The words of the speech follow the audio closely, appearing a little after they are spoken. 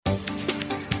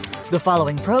The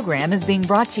following program is being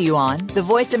brought to you on the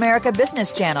Voice America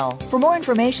Business Channel. For more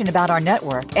information about our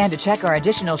network and to check our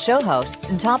additional show hosts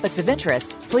and topics of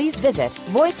interest, please visit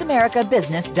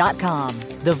voiceamericabusiness.com.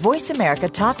 The Voice America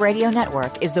Talk Radio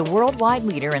Network is the worldwide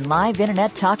leader in live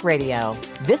Internet talk radio.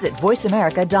 Visit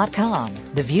voiceamerica.com.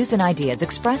 The views and ideas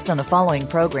expressed on the following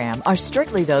program are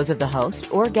strictly those of the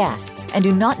host or guests and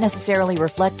do not necessarily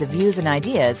reflect the views and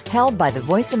ideas held by the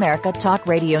Voice America Talk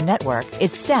Radio Network,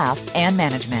 its staff, and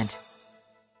management.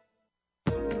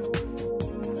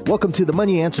 Welcome to the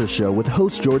Money Answer Show with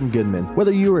host Jordan Goodman.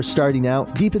 Whether you are starting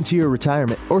out, deep into your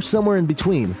retirement, or somewhere in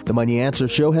between, the Money Answer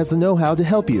Show has the know-how to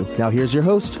help you. Now here's your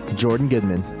host, Jordan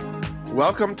Goodman.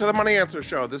 Welcome to the Money Answer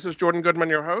Show. This is Jordan Goodman,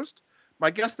 your host.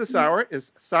 My guest this hour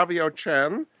is Savio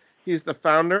Chen. He's the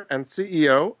founder and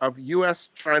CEO of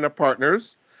U.S.-China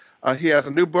Partners. He has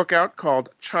a new book out called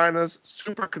China's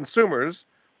Super Consumers,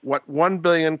 What 1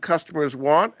 Billion Customers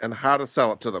Want and How to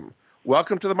Sell It to Them.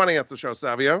 Welcome to the Money Answer Show,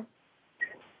 Savio.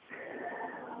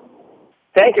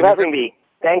 Thank you for having me.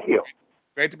 Thank you.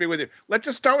 Great to be with you. Let's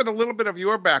just start with a little bit of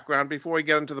your background before we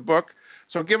get into the book.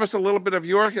 So give us a little bit of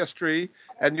your history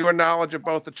and your knowledge of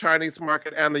both the Chinese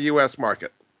market and the U.S.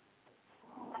 market.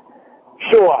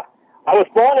 Sure. I was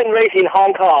born and raised in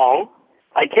Hong Kong.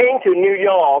 I came to New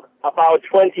York about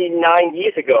 29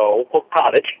 years ago for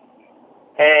college.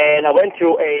 And I went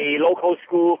to a local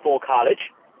school for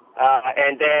college.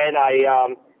 And then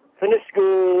I finished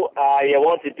school. I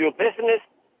wanted to do business.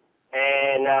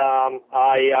 And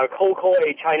I cold called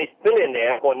a Chinese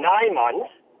billionaire for 9 months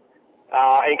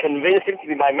and convinced him to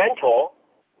be my mentor.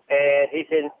 And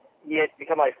he has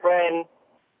become my friend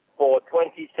for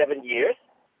 27 years.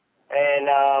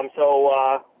 And so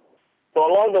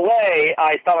along the way,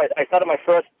 I started my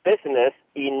first business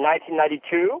in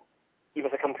 1992. It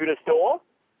was a computer store.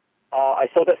 I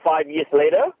sold it 5 years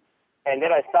later. And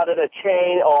then I started a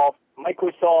chain of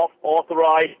Microsoft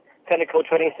authorized technical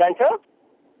training center.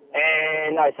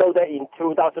 And I sold that in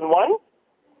 2001.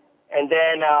 And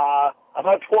then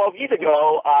about 12 years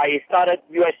ago, I started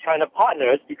U.S.-China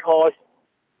Partners because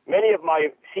many of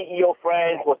my CEO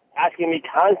friends were asking me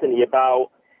constantly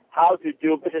about how to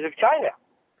do business with China.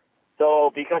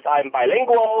 So because I'm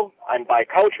bilingual, I'm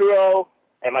bicultural,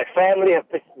 and my family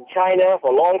have business in China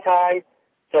for a long time,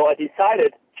 so I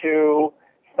decided to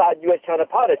start U.S.-China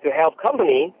Partners to help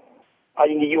companies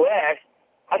in the U.S.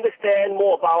 understand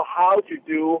more about how to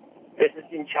do business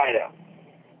in China.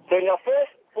 So in our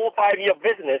first 4 or 5 year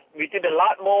business, we did a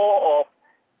lot more of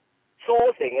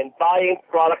sourcing and buying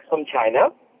products from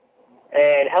China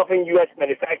and helping U.S.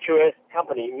 manufacturers,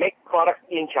 companies make products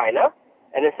in China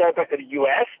and then sell it back to the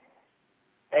U.S.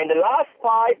 And the last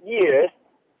 5 years,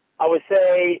 I would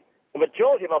say the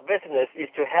majority of our business is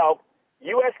to help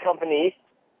U.S. companies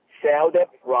sell their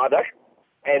products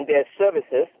and their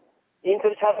services into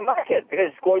the China market because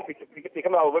it's going to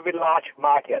become a very large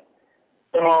market.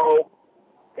 So,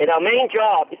 and our main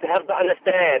job is to help them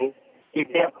understand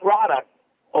if their products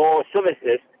or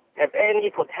services have any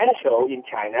potential in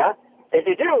China. If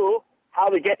they do, how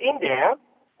to get in there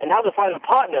and how to find a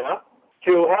partner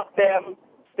to help them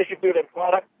distribute their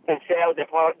product and sell their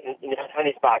product in the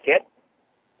Chinese market.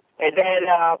 And then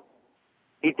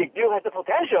if they do have the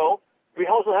potential, we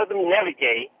also help them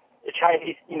navigate the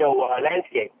Chinese,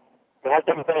 landscape. To have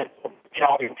them in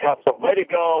terms of where to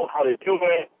go, how to do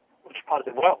it, which part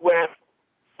to work with.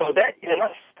 So that is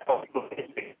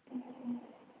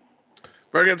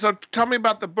Very good. So tell me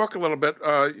about the book a little bit.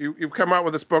 You've come out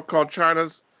with this book called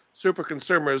China's Super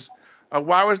Consumers.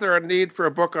 Why was there a need for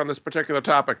a book on this particular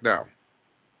topic now?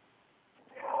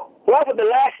 Well, for the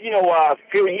last,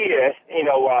 few years,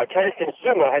 Chinese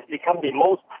consumer has become the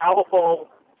most powerful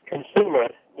consumer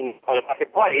on the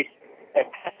marketplace and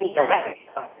passing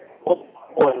America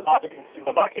or the largest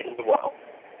consumer market in the world.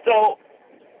 So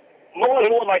more and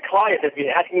more of my clients have been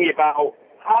asking me about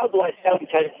how do I sell to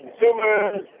Chinese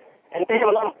consumers, and they have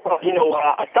a lot of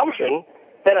assumptions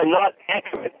that are not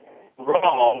accurate,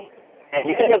 wrong, and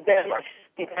many of them are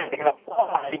they can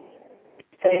apply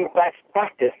the same best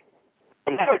practice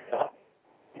in America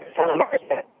to the China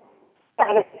market,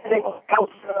 understanding of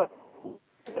culture.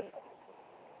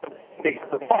 Because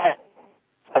of that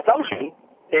assumption,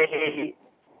 they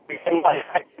become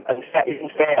effective and that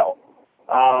isn't fail.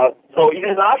 So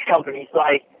even large companies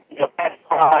like Best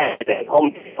Buy and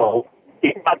Home Depot,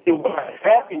 they got to work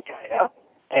fast in China,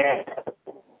 and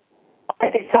I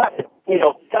decided,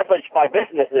 established by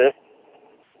businesses,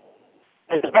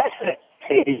 and the best in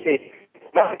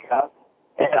America,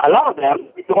 and a lot of them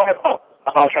don't have a book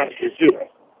about Chinese consumers.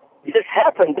 It just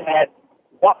happened that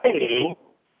Wiley,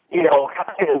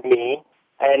 contacted me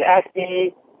and asked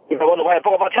me if I want to write a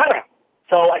book about China.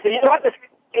 So I said, you know what, this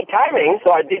is timing.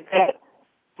 So I did that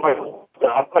for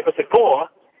Microsoft Core,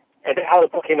 and that's how the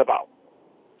book came about.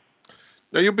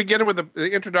 Now, you begin with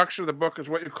the introduction of the book is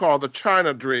what you call the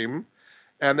China dream.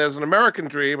 And there's an American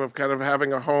dream of kind of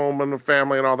having a home and a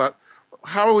family and all that.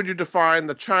 How would you define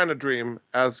the China dream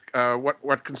as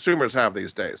what consumers have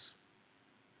these days?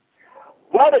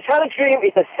 Well, the China dream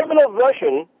is a similar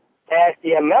version as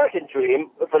the American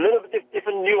dream with a little bit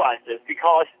different nuances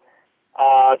because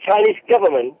Chinese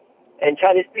government and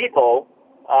Chinese people,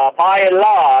 by and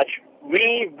large,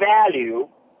 we value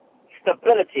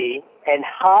stability and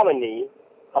harmony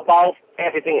above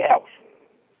everything else,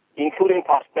 including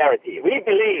prosperity. We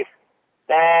believe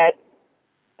that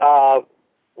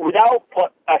without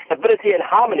stability and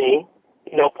harmony,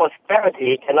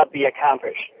 prosperity cannot be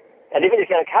accomplished. And even if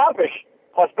you can accomplish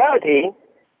prosperity,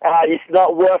 it's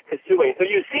not worth pursuing. So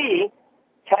you see,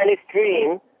 Chinese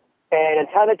dream and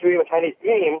China dream or Chinese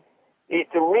dream is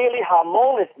to really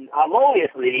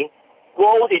harmoniously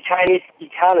grow the Chinese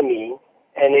economy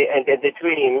and the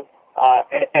dream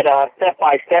at a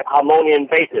step-by-step harmonious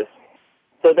basis,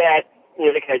 so that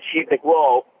they can achieve the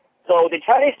growth. So the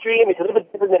Chinese dream is a little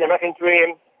bit different than the American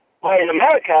dream. But in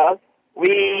America,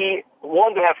 we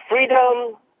want to have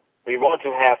freedom. We want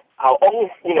to have our own,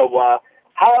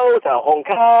 house, our own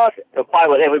cars, to buy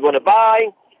whatever we want to buy.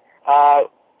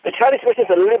 The Chinese version is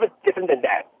a little bit different than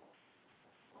that.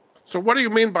 So what do you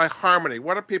mean by harmony?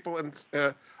 What are people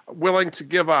willing to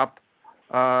give up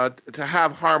to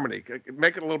have harmony?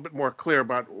 Make it a little bit more clear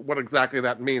about what exactly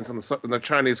that means in the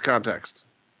Chinese context.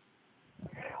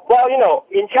 Well,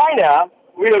 in China,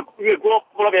 we grew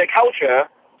up in a culture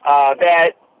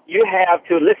that you have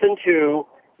to listen to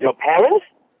your parents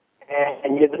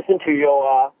and you listen to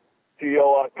your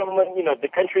government, the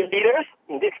country leaders.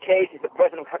 In this case, it's the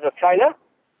president of China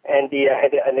and the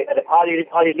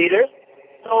party leaders.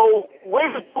 So we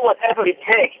will do whatever it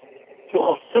takes to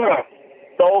observe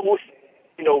those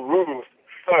rules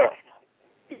first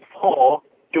before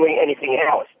doing anything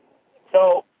else.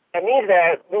 So that means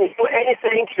that we will do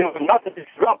anything not to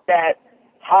disrupt that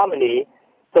harmony.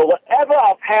 So whatever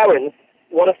our parents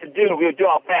want us to do, we'll do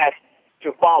our best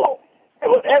to follow.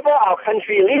 And whatever our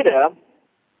country leader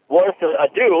wants to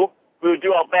do, we'll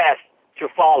do our best to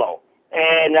follow.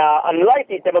 And unlike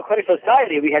the democratic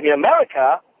society we have in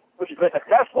America, which is very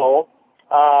successful,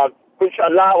 which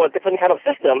allow a different kind of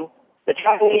system, the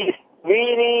Chinese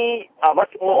really are much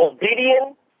more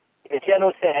obedient in a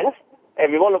general sense,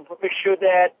 and we want to make sure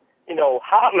that,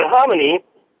 harmony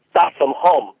starts from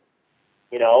home,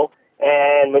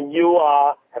 and when you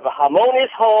have a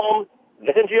harmonious home,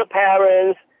 listen to your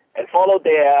parents and follow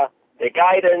their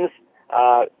guidance,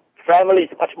 family is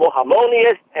much more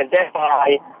harmonious, and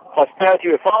thereby prosperity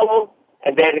will follow,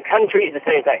 and then the country is the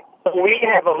same thing. So we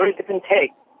have a very different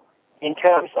take in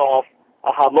terms of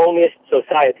a harmonious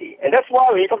society. And that's why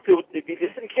we have to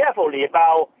listen carefully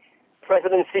about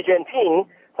President Xi Jinping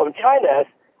from China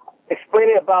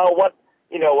explaining about what,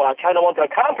 China wants to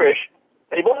accomplish.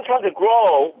 They want to try to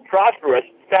grow prosperous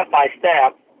step by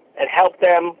step and help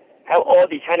all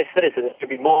the Chinese citizens to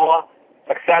be more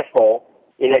successful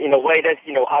in a way that's,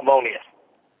 harmonious.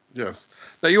 Yes.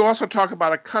 Now, you also talk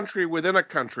about a country within a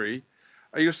country.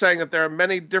 Are you saying that there are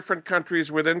many different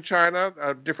countries within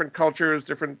China, different cultures,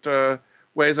 different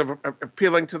ways of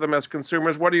appealing to them as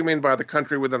consumers? What do you mean by the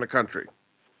country within a country?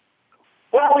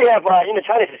 Well, we have,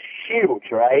 China is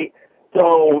huge, right?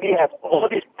 So we have all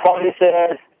these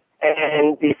provinces,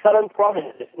 and the southern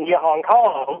provinces near Hong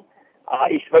Kong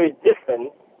is very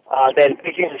different than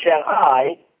Beijing and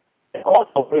Shanghai, and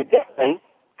also very different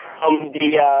from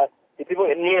the people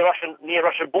near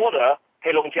Russian border,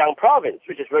 Heilongjiang province,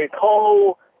 which is very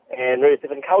cold and very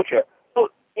different culture. So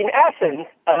in essence,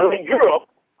 Europe,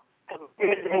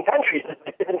 different countries,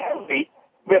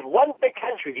 we have one big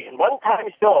country in one time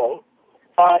zone,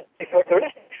 but the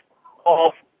characteristics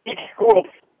of each group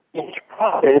in each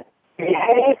province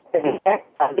behave and act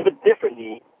a little bit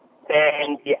differently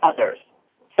than the others.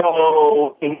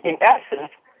 So in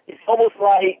essence, it's almost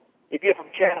like if you're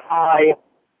from Shanghai,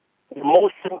 you're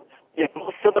most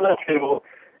similar to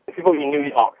the people in New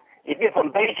York. If you're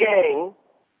from Beijing,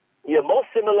 you're most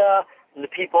similar to the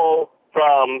people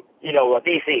from,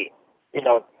 D.C., in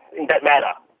that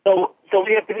matter. So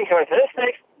we have different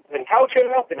characteristics, different culture,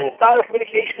 different style of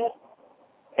communication.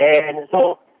 And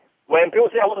so when people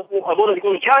say, I want to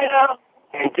go to China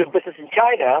and do business in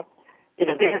China,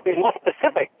 they have been more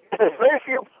specific. There's very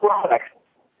few products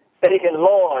that you can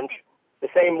launch the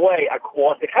same way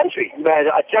across the country. You have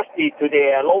to adjust it to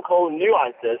their local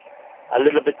nuances a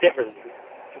little bit different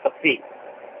to succeed.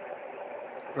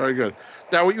 Very good.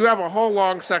 Now, you have a whole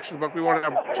long section book. We won't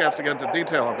have a chance to get into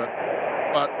detail of it.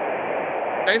 But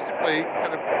basically,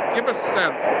 kind of give a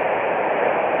sense.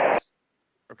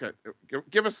 Okay,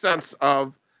 give a sense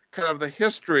of kind of the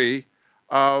history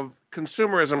of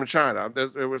consumerism in China.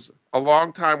 There was a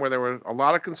long time where there was a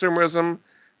lot of consumerism,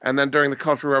 and then during the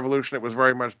Cultural Revolution, it was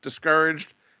very much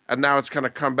discouraged, and now it's kind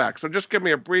of come back. So just give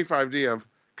me a brief idea of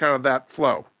kind of that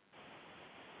flow.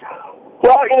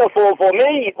 Well, for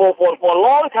me, for a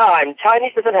long time,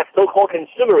 Chinese doesn't have so-called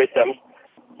consumerism.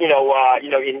 In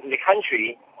the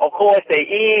country, of course, they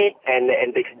eat and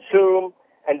they consume,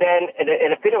 and then in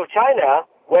the field of China,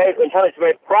 when China is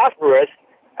very prosperous,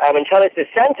 when China is the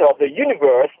center of the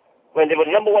universe, when they were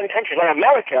the number one country like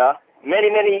America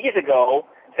many years ago,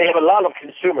 they have a lot of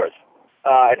consumers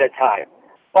at that time.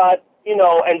 But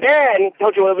and then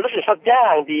Cultural Revolution shut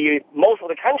down most of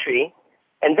the country,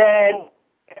 and then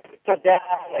shut down,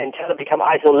 and China become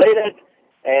isolated,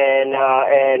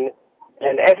 and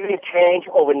everything changed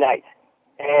overnight.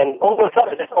 And all of a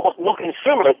sudden, there's almost no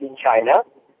consumers in China.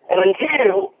 And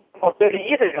until about 30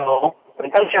 years ago,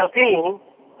 when Deng Xiaoping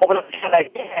opened up China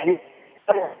again,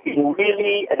 it's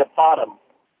really at the bottom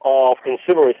of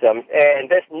consumerism, and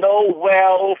there's no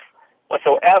wealth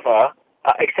whatsoever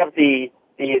except the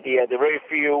very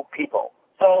few people.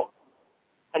 So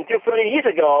until 30 years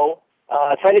ago,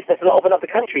 Chinese doesn't open up the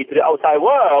country to the outside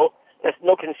world. There's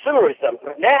no consumerism.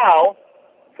 But now,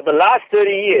 for the last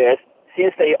 30 years,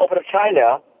 since they opened up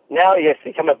China, now it has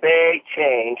become a big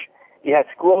change. It has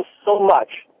grown so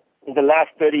much in the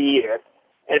last 30 years,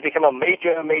 and it's become a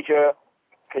major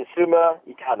consumer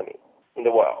economy in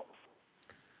the world.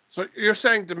 So you're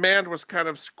saying demand was kind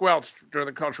of squelched during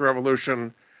the Cultural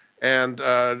Revolution and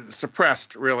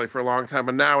suppressed, really, for a long time,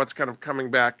 and now it's kind of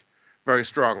coming back very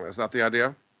strongly. Is that the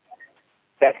idea?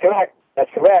 That's correct.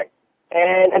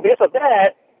 And because of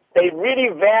that, they really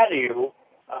value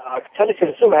Chinese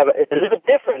consumers. It's a little bit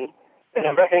different than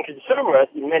American consumers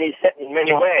in many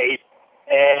ways.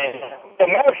 And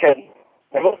Americans,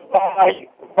 they most buy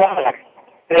products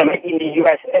that are made in the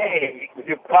USA. We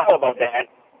feel proud about that.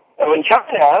 And in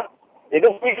China, they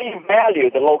don't really value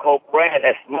the local brand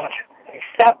as much,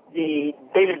 except the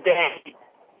day-to-day,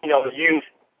 use,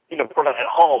 product at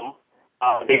home.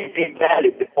 They see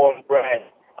value the foreign brand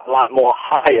a lot more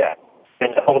higher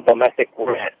than the own domestic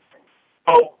brand.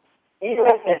 So even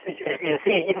as you can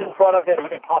see, even products that are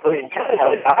very popular in China,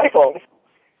 like iPhones,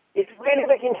 it's really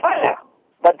made in China.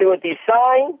 But they were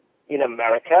designed in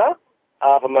America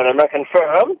from an American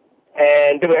firm,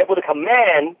 and they were able to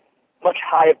command much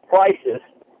higher prices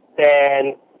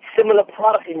than similar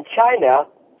products in China,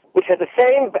 which have the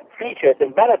same features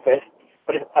and benefits,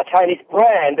 but it's a Chinese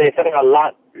brand that is selling a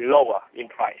lot lower in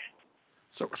price.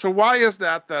 So why is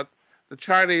that the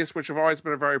Chinese, which have always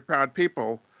been a very proud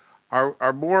people,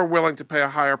 are more willing to pay a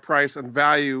higher price and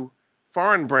value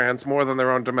foreign brands more than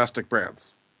their own domestic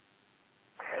brands?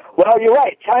 Well, you're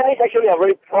right. Chinese actually are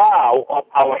very proud of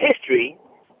our history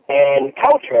and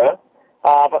culture.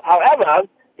 But however,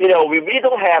 we really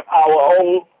don't have our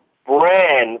own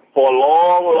brand for a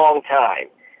long time.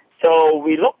 So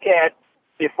we look at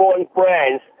the foreign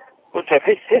brands which have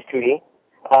history,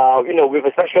 with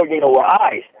a special,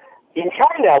 eyes. In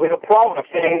China, we have a problem of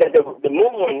saying that the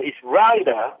moon is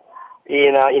rounder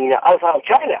in outside of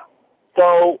China.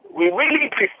 So we really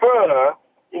prefer,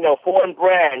 foreign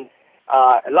brands,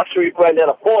 luxury brands that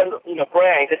are foreign,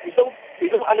 brands that we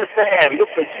don't understand. We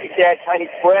don't perceive that Chinese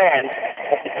brand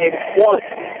has the same quality,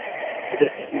 the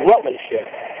workmanship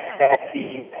as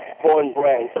the foreign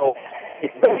brand. So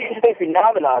it's a very interesting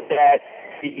phenomenon that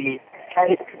the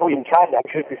Chinese people in China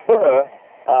actually prefer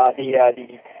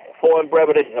the foreign brand,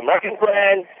 whether it's an American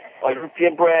brand or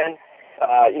European brand,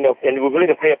 and we're willing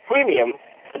to pay a premium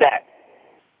for that.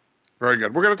 Very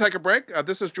good. We're going to take a break.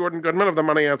 This is Jordan Goodman of the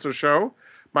Money Answer Show.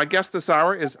 My guest this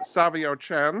hour is Savio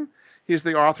Chen. He's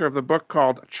the author of the book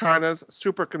called China's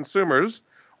Super Consumers,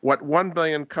 What 1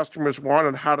 Billion Customers Want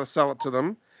and How to Sell It to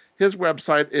Them. His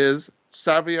website is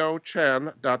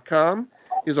saviochen.com.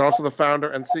 He's also the founder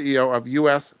and CEO of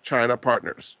U.S. China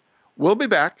Partners. We'll be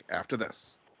back after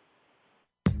this.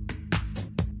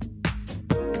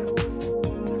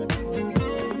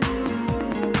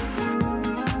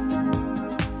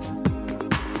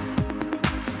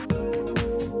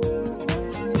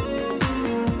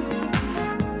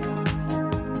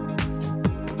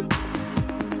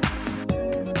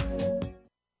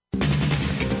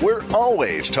 We're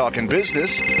always talking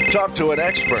business. Talk to an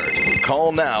expert.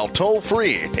 Call now toll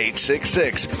free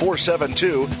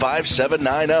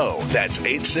 866-472-5790. That's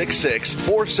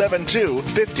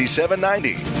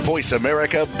 866-472-5790. Voice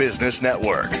America Business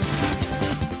Network.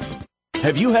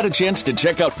 Have you had a chance to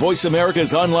check out Voice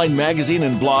America's online magazine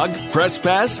and blog, Press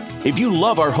Pass? If you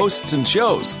love our hosts and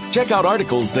shows, check out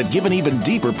articles that give an even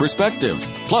deeper perspective.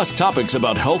 Plus topics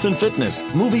about health and fitness,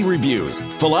 movie reviews,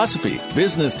 philosophy,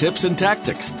 business tips and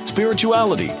tactics,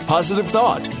 spirituality, positive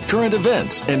thought, current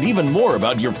events, and even more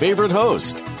about your favorite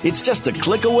host. It's just a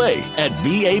click away at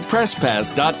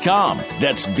vapresspass.com.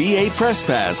 That's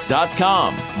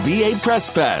vapresspass.com. VA Press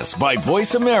Pass by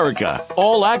Voice America.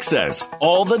 All access,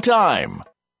 all the time.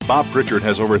 Bob Pritchard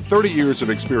has over 30 years of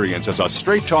experience as a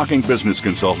straight-talking business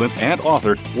consultant and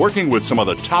author working with some of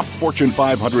the top Fortune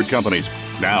 500 companies.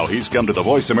 Now he's come to the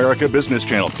Voice America Business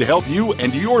Channel to help you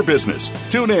and your business.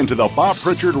 Tune in to the Bob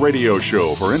Pritchard Radio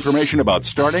Show for information about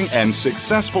starting and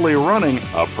successfully running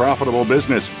a profitable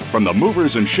business. From the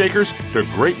movers and shakers to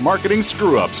great marketing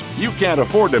screw-ups, you can't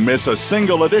afford to miss a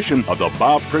single edition of the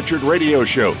Bob Pritchard Radio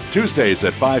Show. Tuesdays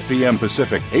at 5 p.m.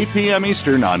 Pacific, 8 p.m.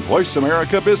 Eastern on Voice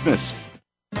America Business.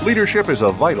 Leadership is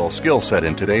a vital skill set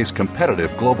in today's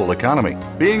competitive global economy.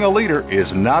 Being a leader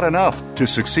is not enough. To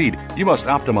succeed, you must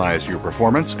optimize your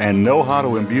performance and know how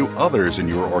to imbue others in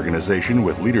your organization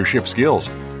with leadership skills.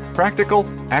 Practical,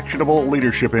 actionable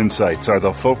leadership insights are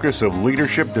the focus of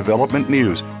Leadership Development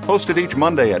News, hosted each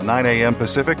Monday at 9 a.m.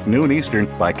 Pacific, noon Eastern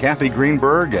by Kathy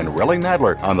Greenberg and Relly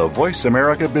Nadler on the Voice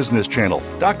America Business Channel.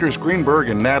 Doctors Greenberg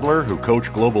and Nadler, who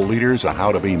coach global leaders on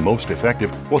how to be most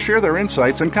effective, will share their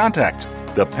insights and contacts.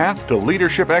 The path to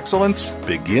leadership excellence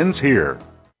begins here.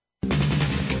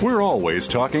 We're always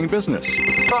talking business.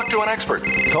 Talk to an expert.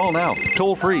 Call now,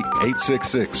 toll free,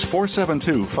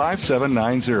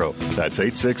 866-472-5790. That's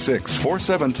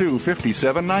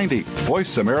 866-472-5790.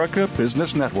 Voice America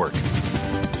Business Network.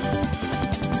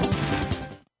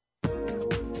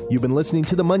 You've been listening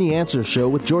to the Money Answer Show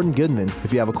with Jordan Goodman.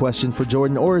 If you have a question for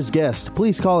Jordan or his guest,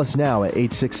 please call us now at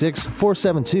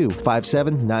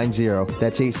 866-472-5790.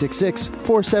 That's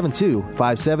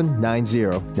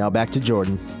 866-472-5790. Now back to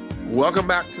Jordan. Welcome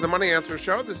back to the Money Answer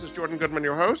Show. This is Jordan Goodman,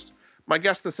 your host. My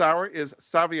guest this hour is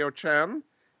Savio Chan.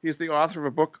 He's the author of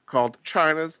a book called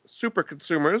China's Super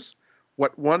Consumers,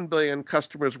 What 1 Billion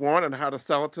Customers Want and How to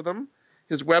Sell It to Them.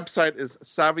 His website is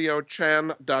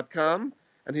saviochan.com.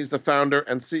 And he's the founder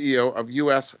and CEO of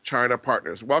U.S. China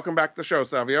Partners. Welcome back to the show,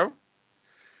 Savio.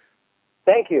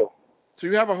 Thank you. So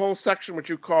you have a whole section which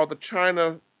you call the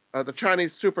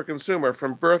Chinese super consumer,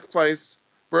 from birth to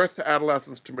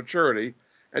adolescence to maturity.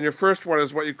 And your first one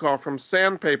is what you call from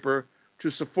sandpaper to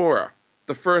Sephora,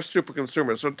 the first super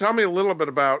consumer. So tell me a little bit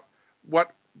about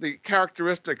what the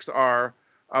characteristics are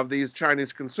of these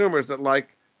Chinese consumers that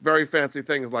like very fancy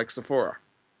things like Sephora.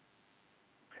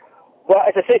 Well,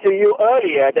 as I said to you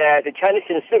earlier, that the Chinese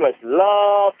consumers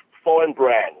love foreign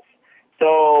brands.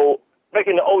 So back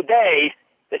in the old days,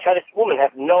 the Chinese women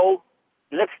have no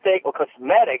lipstick or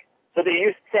cosmetic, so they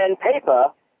use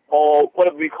sandpaper or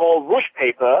what we call rouge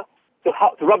paper to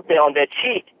rub it on their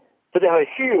cheek, so they have a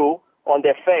hue on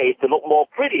their face to look more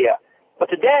prettier. But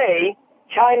today,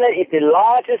 China is the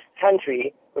largest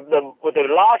country with the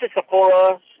largest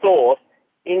Sephora stores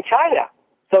in China.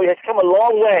 So it has come a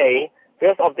long way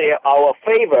because of our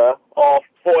favor of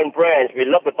foreign brands. We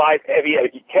love to buy every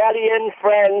Italian,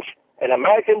 French, and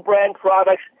American brand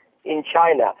products in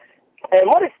China. And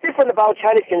what is different about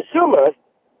Chinese consumers,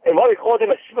 and what we call them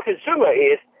a super consumer,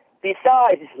 is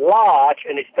besides it's large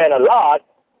and they spend a lot,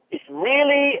 it's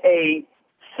really a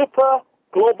super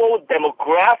global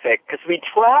demographic because we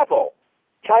travel.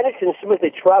 Chinese consumers,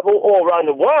 they travel all around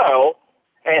the world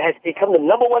and has become the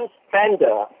number one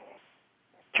spender.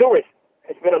 Tourists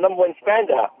has been the number one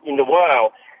spender in the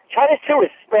world. Chinese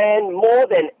tourists spend more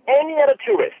than any other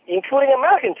tourist, including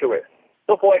American tourists.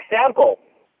 So, for example,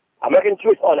 American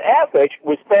tourists on average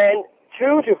would spend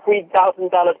 $2,000 to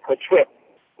 $3,000 per trip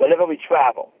whenever we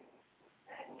travel.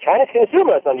 Chinese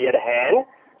consumers, on the other hand,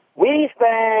 we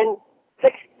spend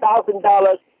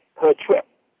 $6,000 per trip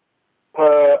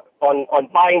on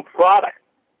buying products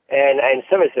and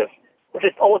services, which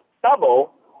is almost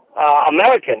double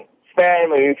American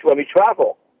spend when we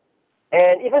travel.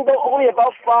 And even though only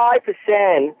about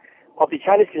 5% of the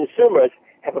Chinese consumers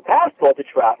have a passport to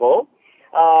travel,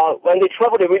 when they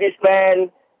travel, they really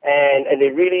spend and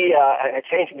they really are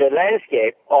changing the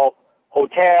landscape of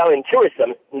hotel and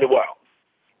tourism in the world.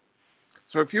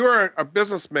 So if you are a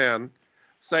businessman,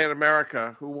 say in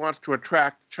America, who wants to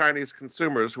attract Chinese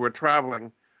consumers who are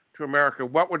traveling to America,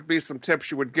 what would be some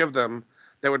tips you would give them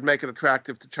that would make it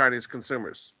attractive to Chinese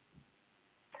consumers?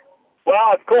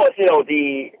 Well, of course, I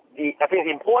think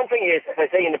the important thing is, as I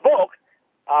say in the book,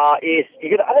 is you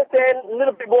got to understand a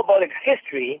little bit more about the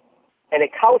history and the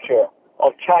culture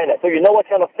of China. So you know what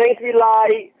kind of things we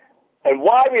like, and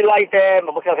why we like them,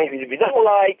 and what kind of things we don't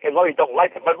like, and why we don't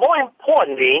like them. But more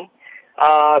importantly,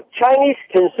 Chinese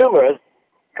consumers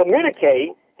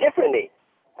communicate differently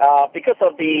because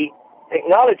of the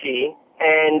technology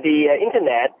and the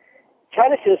internet.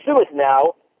 Chinese consumers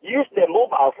now use their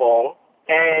mobile phone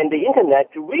and the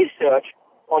internet to research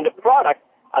on the product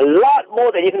a lot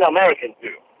more than even Americans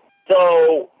do.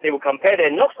 So they will compare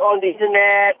their looks on the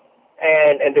internet,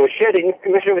 and they will share the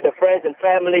information with their friends and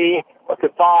family, what to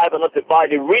buy, what not to buy.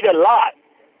 They read a lot.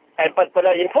 But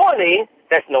importantly,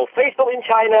 there's no Facebook in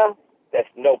China. There's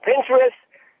no Pinterest.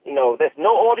 There's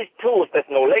no all these tools. There's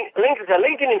no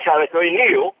LinkedIn in China. It's very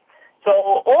new. So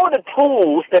all the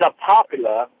tools that are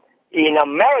popular in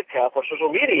America for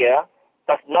social media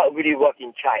does not really work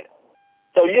in China.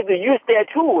 So you have to use their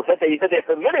tools that they're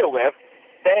familiar with.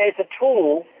 There is a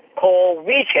tool called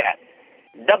WeChat,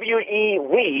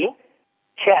 W-E-We,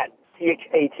 Chat,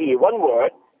 C-H-A-T, one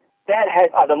word, that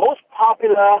are the most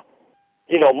popular,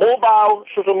 mobile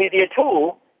social media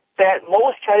tool that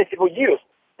most Chinese people use.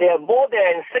 There are more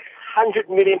than 600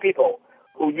 million people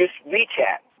who use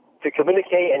WeChat to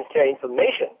communicate and share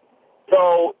information.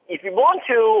 So if you want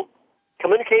to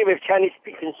communicate with Chinese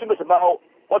consumers about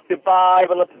what to buy,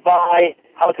 what not to buy,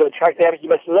 how to attract them, you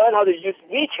must learn how to use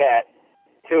WeChat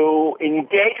to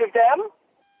engage with them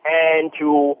and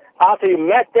to, after you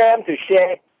met them, to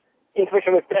share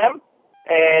information with them.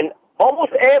 And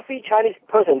almost every Chinese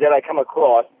person that I come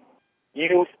across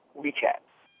use WeChat.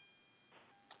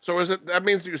 So that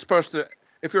means you're supposed to,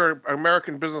 if you're an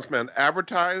American businessman,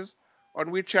 advertise on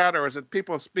WeChat, or is it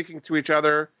people speaking to each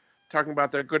other, talking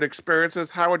about their good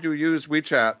experiences? How would you use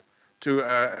WeChat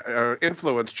to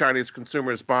influence Chinese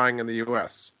consumers buying in the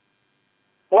U.S.?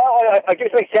 Well, I'll give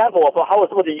you an example of how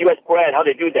some of the U.S. brand, how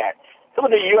they do that. Some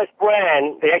of the U.S.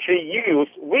 brand, they actually use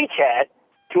WeChat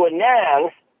to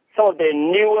announce some of their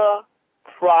newer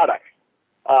products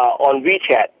on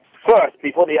WeChat first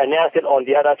before they announce it on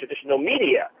the other traditional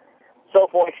media. So,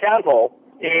 for example,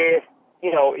 if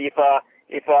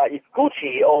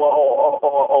Gucci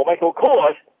or Michael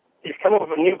Kors is coming up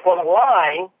with a new product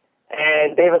line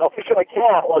and they have an official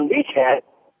account on WeChat,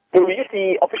 they will use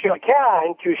the official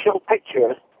account to show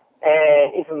pictures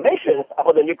and information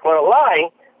about the new product line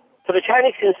so the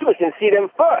Chinese consumers can see them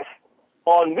first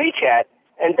on WeChat,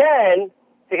 and then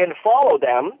they can follow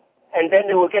them, and then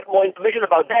they will get more information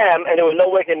about them, and they will know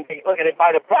where can they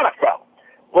buy the product from,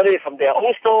 whether it's from their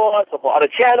own stores or from other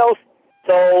channels.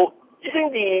 So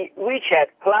using the WeChat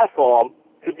platform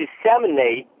to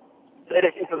disseminate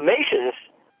latest information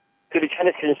to the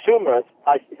Chinese consumers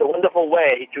is a wonderful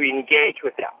way to engage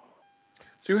with them.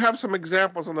 So you have some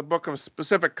examples in the book of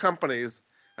specific companies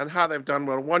and how they've done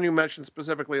well. One you mentioned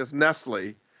specifically is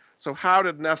Nestle. So how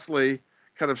did Nestle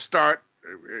kind of start,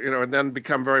 and then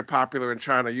become very popular in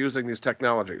China using these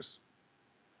technologies?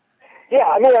 Yeah,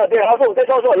 I mean, there's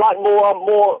also a lot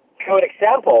more current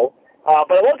example,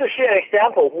 but I want to share an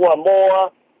example who are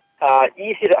more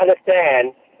easy to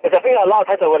understand. Because I think a lot of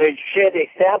times when I share the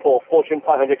example of Fortune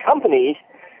 500 companies,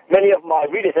 many of my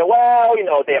readers say, well,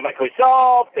 they're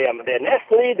Microsoft, they're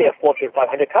Nestle, they're Fortune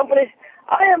 500 companies.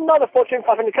 I am not a Fortune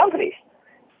 500 company.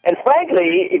 And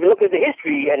frankly, if you look at the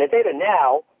history and the data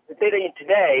now, the data in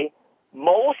today,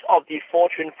 most of the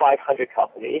Fortune 500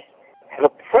 companies have a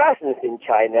presence in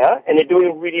China, and they're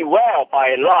doing really well by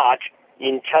and large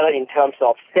in China in terms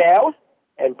of sales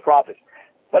and profits.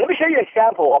 But let me show you an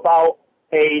example about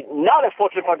not a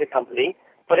Fortune 500 company,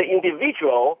 but an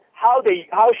individual, how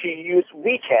she used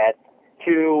WeChat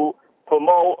to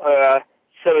promote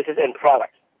services and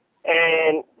products.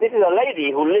 And this is a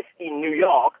lady who lives in New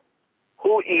York,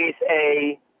 who is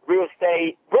a real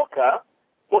estate broker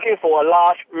working for a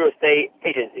large real estate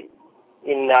agency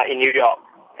in New York.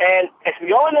 And as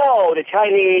we all know, the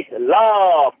Chinese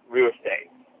love real estate.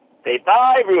 They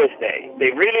buy real estate. They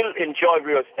really enjoy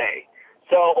real estate.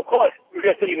 So, of course,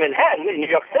 real estate in Manhattan, in New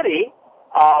York City,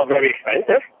 are very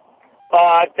expensive.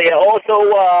 But they are also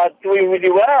doing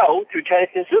really well to Chinese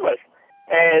consumers.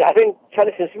 And I think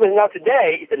Chinese consumers now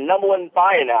today is the number one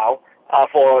buyer now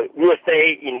for real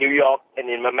estate in New York and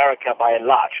in America by and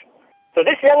large. So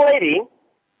this young lady,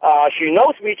 she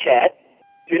knows WeChat.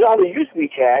 She knows how to use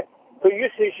WeChat. So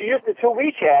she used the tool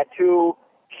WeChat to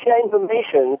share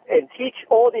information and teach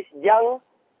all these young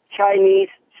Chinese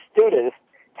students,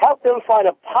 help them find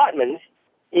apartments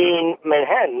in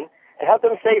Manhattan, and help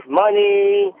them save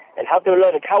money, and help them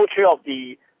learn the culture of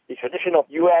the tradition of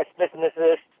U.S.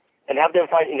 businesses, and help them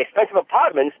find inexpensive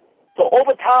apartments. So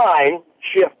over time,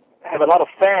 she have a lot of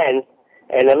fans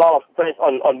and a lot of friends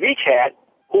on WeChat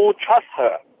who trust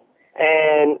her.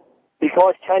 And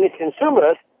because Chinese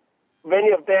consumers,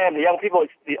 many of them, the young people, is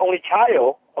the only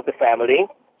child of the family.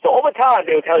 So over time,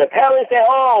 they will tell the parents that,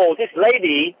 oh, this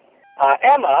lady,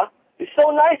 Emma, is so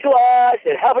nice to us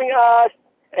and helping us,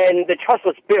 and the trust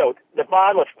was built, the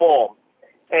bond was formed.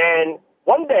 And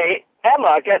one day,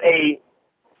 Emma got a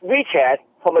WeChat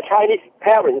from a Chinese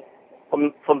parent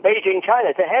from Beijing,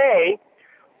 China, said, hey,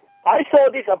 I saw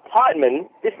this apartment,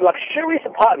 this luxurious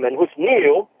apartment, who's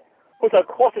new, who's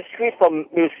across the street from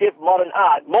Museum of Modern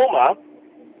Art, MoMA,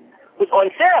 who's on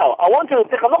sale. I want to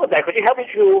take a look at that. Could you help me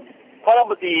to find out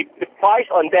the price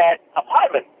on that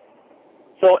apartment?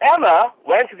 So Emma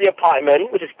went to the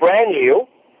apartment, which is brand new,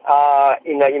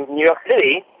 in New York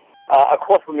City,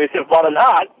 across from Museum of Modern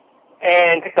Art,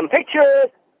 and took some pictures,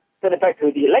 sent it back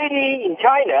to the lady in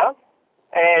China,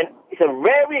 and it's a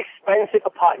very expensive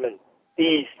apartment.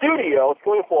 The studio is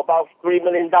going for about $3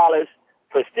 million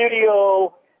per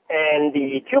studio, and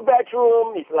the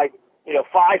two-bedroom is like,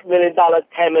 $5 million,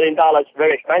 $10 million,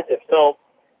 very expensive. So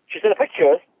she sent the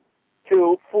pictures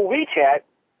to through WeChat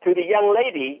to the young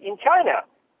lady in China,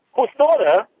 whose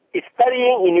daughter is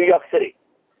studying in New York City.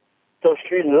 So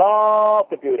she loved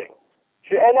the building.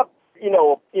 She ended up,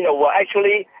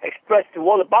 actually expressed to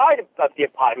want to buy the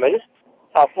apartments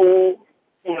for,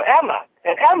 Emma.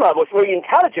 And Emma was very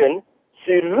intelligent.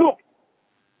 She looped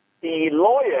the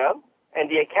lawyer and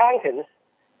the accountants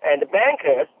and the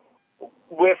bankers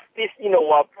with this,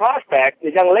 prospect,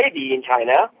 the young lady in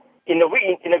China, in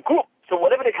a group. So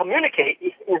whatever they communicate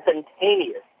is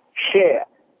instantaneous, share.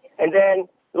 And then,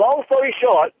 long story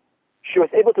short, she was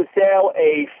able to sell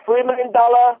a $3 million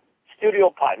studio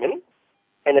apartment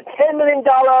and a $10 million,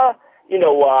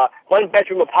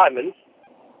 one-bedroom apartment,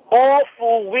 all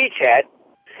through WeChat,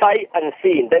 sight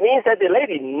unseen. That means that the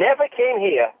lady never came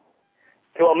here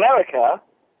to America.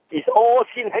 It's all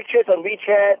seen pictures on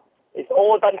WeChat. It's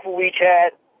all done through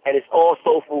WeChat, and it's all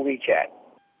sold through WeChat.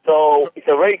 So it's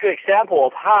a very good example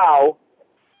of how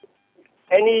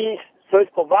any service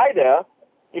provider,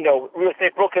 real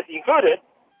estate brokers included,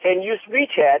 can use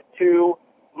WeChat to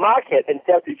market and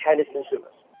sell to Chinese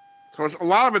consumers. So a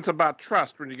lot of it's about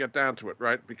trust when you get down to it,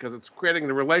 right? Because it's creating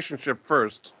the relationship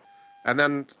first, and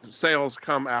then sales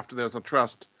come after there's a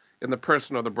trust in the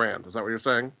person or the brand. Is that what you're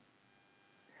saying?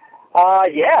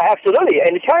 Yeah, absolutely.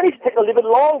 And the Chinese take a little bit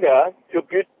longer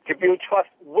to build trust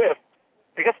with,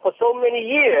 because for so many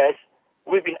years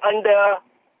we've been under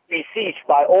besieged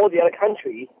by all the other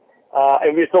countries,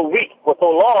 and we're so weak for so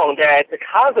long that the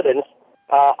confidence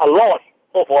lost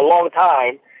for a long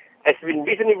time has been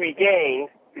recently regained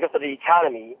because of the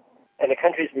economy and the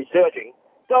country is resurging.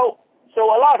 So a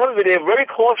lot of times they're very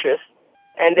cautious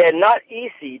and they're not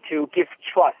easy to give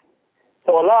trust.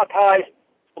 So a lot of times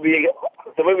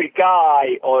the way we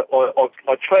guide or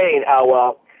train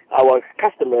our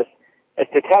customers is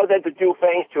to tell them to do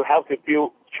things to help to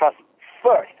build trust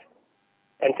first,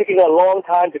 and taking a long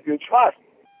time to build trust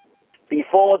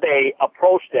before they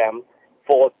approach them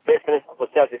for business or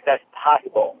sales if that's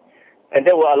possible. And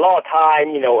there were a lot of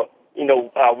time, win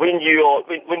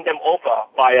them over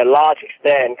by a large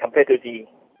extent compared to the,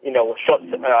 short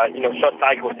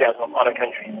cycle sales of other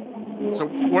countries. So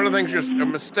one of the things, a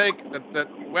mistake that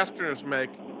Westerners make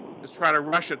is try to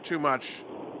rush it too much,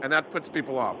 and that puts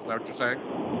people off. Is that what you're saying?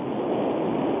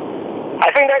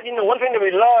 I think that, one thing that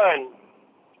we learn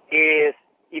is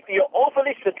if you're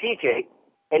overly strategic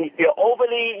and if you're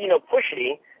overly,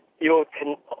 pushy, you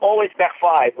can always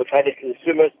backfire for Chinese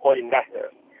consumers or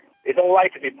investors. They don't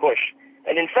like to be pushed.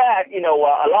 And in fact, a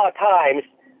lot of times,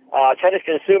 Chinese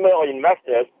consumer or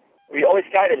investors, we always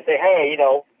guide them and say, hey,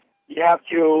 you have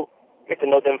to get to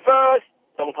know them first.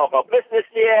 Don't talk about business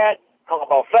yet. Talk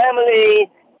about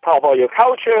family. Talk about your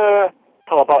culture.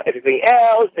 Talk about everything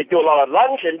else. They do a lot of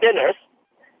lunch and dinners.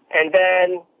 And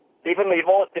then they even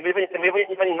invite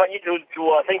you to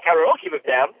sing karaoke with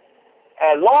them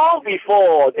long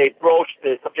before they broach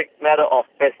the subject matter of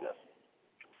business.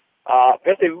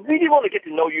 Because they really want to get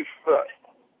to know you first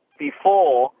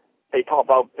before they talk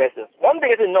about business. Once they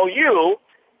get to know you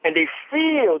and they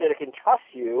feel that they can trust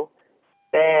you,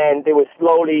 then they will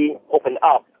slowly open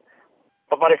up.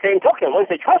 But by the same token, once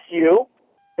they trust you,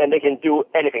 then they can do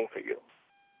anything for you.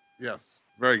 Yes,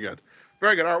 very good.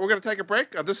 Very good. All right, we're going to take a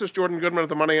break. This is Jordan Goodman of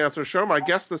the Money Answer Show. My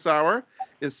guest this hour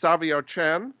is Savio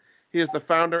Chen. He is the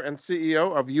founder and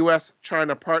CEO of U.S.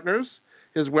 China Partners.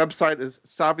 His website is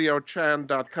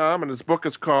saviochan.com, and his book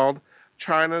is called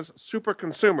China's Super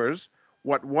Consumers,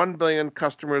 What 1 Billion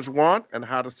Customers Want and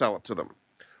How to Sell It to Them.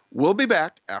 We'll be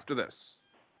back after this.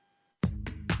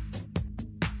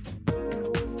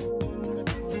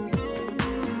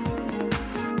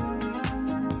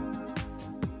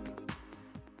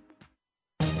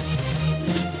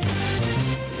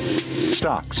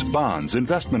 Stocks, bonds,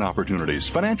 investment opportunities,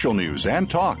 financial news, and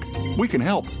talk. We can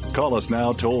help. Call us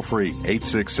now toll free,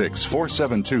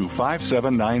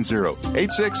 866-472-5790.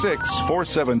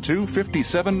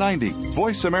 866-472-5790.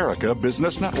 Voice America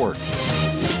Business Network.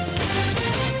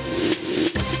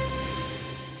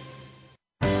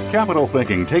 Capital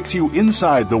Thinking takes you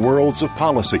inside the worlds of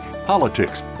policy,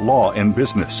 politics, law, and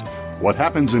business. What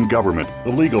happens in government,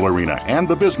 the legal arena, and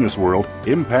the business world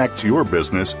impacts your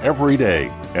business every day.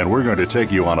 And we're going to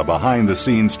take you on a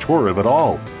behind-the-scenes tour of it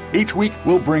all. Each week,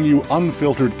 we'll bring you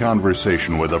unfiltered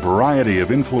conversation with a variety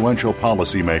of influential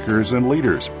policymakers and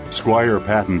leaders. Squire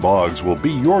Patton Boggs will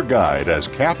be your guide as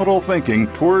Capital Thinking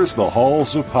tours the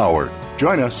halls of power.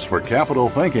 Join us for Capital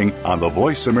Thinking on the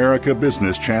Voice America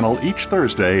Business Channel each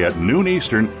Thursday at noon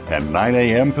Eastern and 9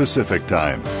 a.m. Pacific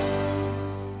Time.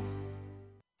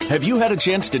 Have you had a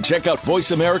chance to check out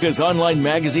Voice America's online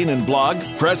magazine and blog,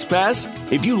 Press Pass?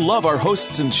 If you love our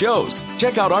hosts and shows,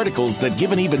 check out articles that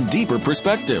give an even deeper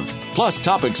perspective. Plus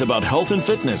topics about health and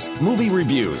fitness, movie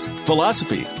reviews,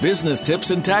 philosophy, business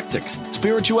tips and tactics,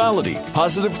 spirituality,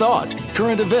 positive thought,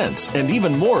 current events, and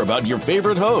even more about your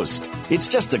favorite host. It's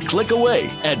just a click away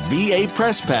at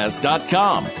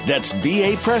vapresspass.com. That's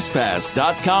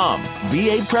vapresspass.com.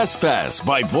 VA Press Pass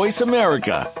by Voice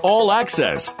America. All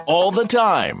access, all the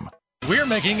time. We're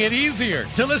making it easier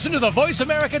to listen to the Voice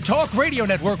America Talk Radio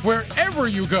Network wherever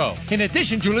you go. In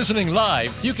addition to listening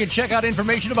live, you can check out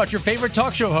information about your favorite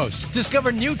talk show hosts,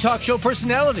 discover new talk show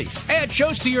personalities, add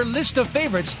shows to your list of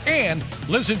favorites, and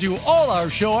listen to all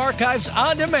our show archives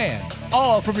on demand.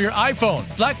 All from your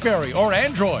iPhone, BlackBerry, or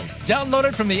Android. Download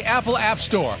it from the Apple App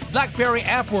Store, BlackBerry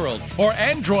App World, or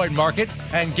Android Market,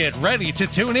 and get ready to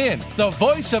tune in. The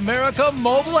Voice America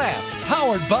mobile app,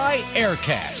 powered by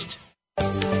Aircast.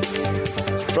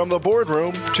 From the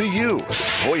boardroom to you,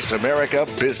 Voice America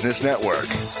Business Network.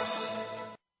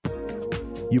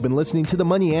 You've been listening to the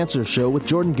Money Answer Show with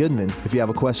Jordan Goodman. If you have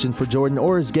a question for Jordan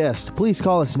or his guest, please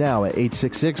call us now at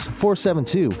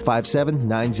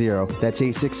 866-472-5790. That's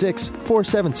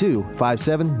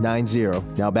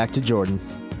 866-472-5790. Now back to Jordan.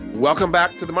 Welcome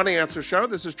back to the Money Answer Show.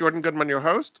 This is Jordan Goodman, your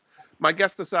host. My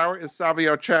guest this hour is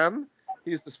Savio Chen.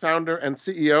 He's the founder and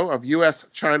CEO of U.S.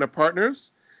 China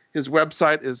Partners. His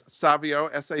website is Savio,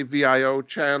 S-A-V-I-O,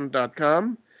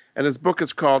 Chan.com. And his book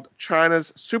is called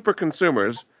China's Super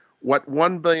Consumers, What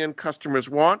 1 Billion Customers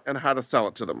Want and How to Sell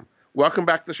It to Them. Welcome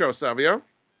back to the show, Savio.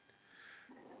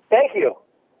 Thank you.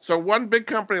 So one big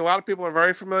company a lot of people are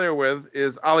very familiar with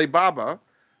is Alibaba,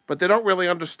 but they don't really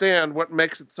understand what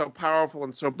makes it so powerful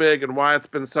and so big and why it's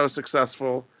been so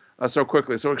successful so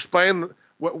quickly. So explain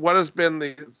what has been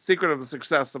the secret of the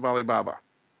success of Alibaba.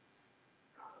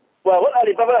 Well, what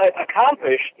Alibaba has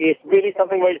accomplished is really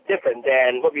something very different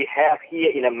than what we have here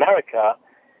in America.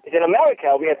 In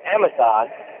America, we have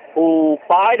Amazon, who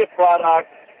buy the product,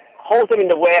 hold them in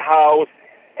the warehouse,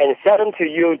 and sell them to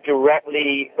you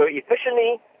directly, very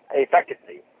efficiently and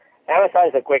effectively. Amazon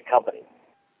is a great company.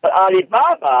 But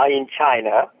Alibaba in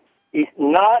China is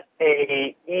not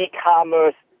a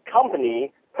e-commerce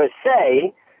company per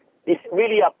se. It's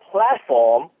really a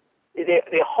platform.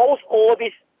 They host all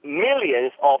these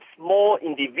millions of small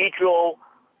individual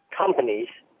companies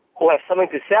who have something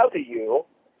to sell to you,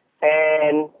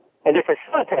 and they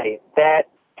facilitate that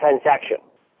transaction.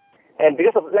 And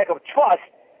because of lack of trust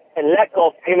and lack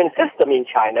of payment system in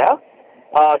China,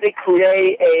 they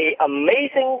create a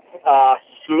amazing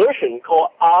solution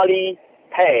called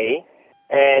Alipay,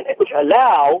 and which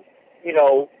allow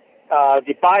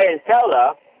the buyer and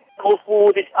seller go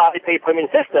through these Alipay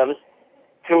payment systems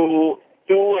to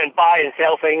do and buy and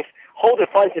sell things, hold the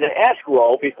funds in an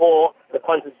escrow before the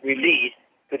funds is released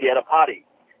to the other party.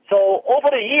 So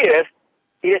over the years,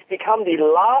 it has become the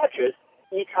largest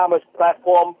e-commerce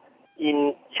platform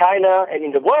in China and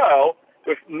in the world,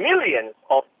 with millions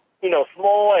of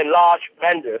small and large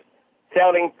vendors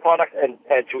selling products and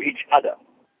to each other.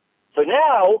 So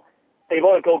now they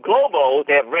want to go global.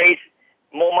 They have raised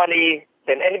more money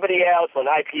than anybody else on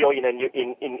IPO in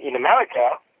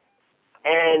America,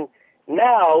 and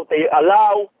now they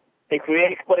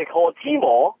create what they call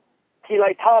Tmall, T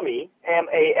like Tommy,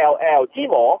 M-A-L-L,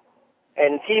 Tmall,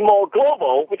 and Tmall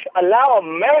Global, which allow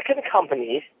American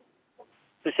companies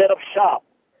to set up shop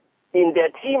in their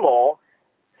Tmall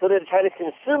so that the Chinese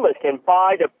consumers can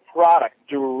buy the product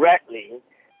directly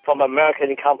from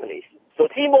American companies. So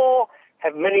Tmall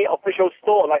have many official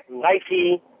stores like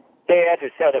Nike there to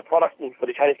sell their products for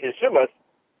the Chinese consumers.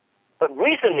 But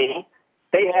recently,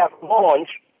 they have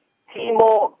launched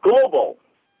Tmall Global,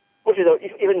 which is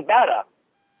even better.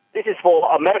 This is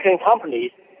for American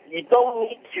companies. You don't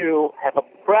need to have a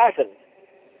presence,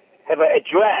 have an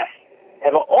address,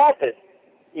 have an office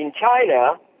in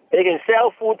China, they can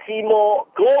sell through Tmall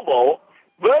Global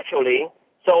virtually.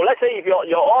 So let's say if your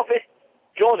office,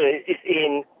 Jordan, is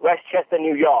in Westchester,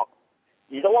 New York.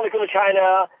 You don't want to go to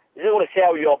China, you don't want to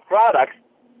sell your products.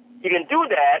 You can do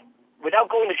that without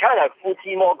going to China through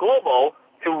Tmall Global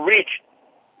to reach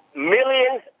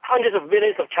millions, hundreds of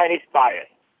millions of Chinese buyers.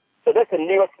 So that's the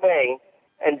newest thing,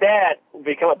 and that will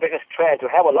become a biggest trend to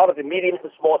have a lot of the medium to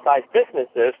small size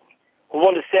businesses who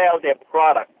want to sell their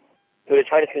product to the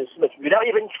Chinese consumers without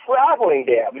even traveling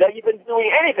there, without even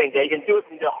doing anything there. You can do it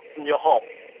from your home.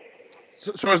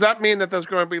 So does that mean that there's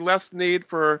going to be less need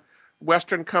for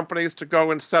Western companies to go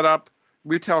and set up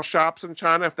retail shops in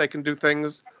China if they can do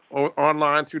things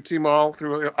online through Tmall,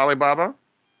 through Alibaba?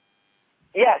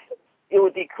 Yes, it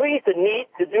would decrease the need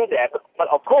to do that. But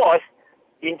of course,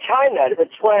 in China, there's a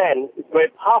trend that's very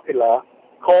popular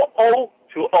called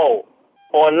O2O,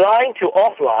 online to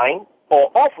offline,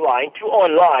 or offline to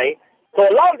online. So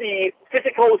a lot of the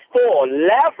physical store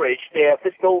leverage their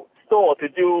physical store to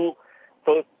do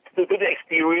the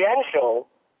experiential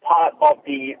part of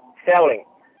the selling.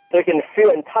 So you can feel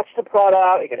and touch the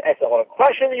product, you can ask all the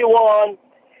questions you want,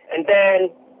 and then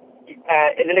they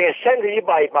can send to you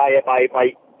by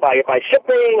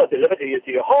shipping or deliver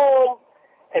to your home.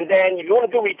 And then if you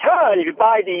want to do return, you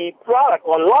buy the product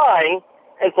online,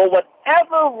 and for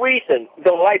whatever reason you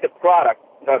don't like the product,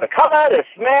 the color, the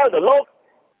smell, the look,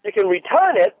 you can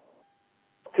return it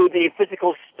to the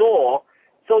physical store.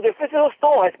 So the physical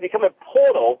store has become a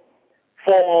portal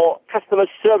for customer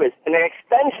service and an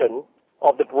extension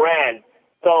of the brand.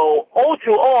 So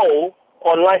O2O,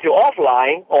 online to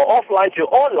offline, or offline to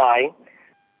online,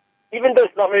 even though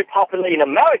it's not very popular in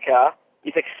America,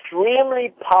 it's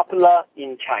extremely popular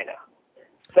in China.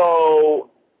 So,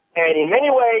 and in many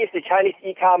ways, the Chinese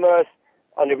e-commerce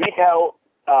on the retail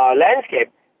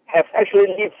landscape have actually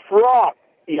leapfrogged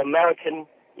the American,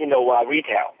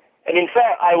 retail. And in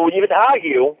fact, I would even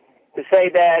argue to say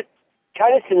that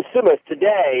Chinese consumers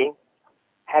today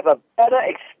have a better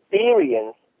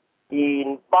experience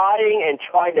in buying and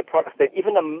trying the products than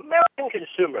even American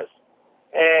consumers.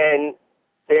 And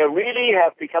they really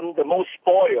have become the most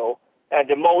spoiled and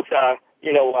the most,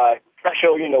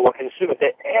 special, consumers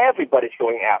that everybody's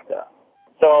going after.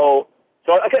 So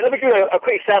okay, let me give you a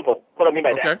quick example. What I mean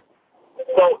by that.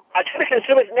 So, Chinese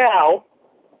consumers now,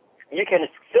 you can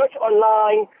search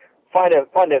online, find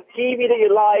a TV that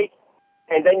you like,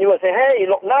 and then you will say, hey, you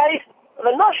look nice, but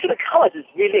I'm not sure the colors is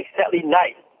really exactly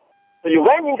nice. So you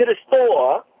went into the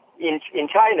store in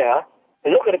China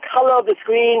and look at the color of the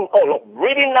screen. Oh, look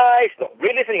really nice, look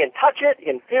really so you can touch it, you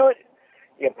can feel it,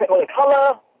 you can pick on the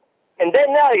color, and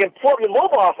then now you can pull up your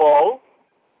mobile phone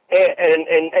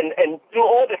and do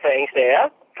all the things there,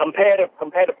 compare the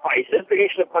prices, making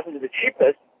sure the prices are the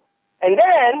cheapest, and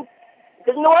then,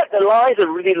 because you know what, the lines are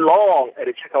really long at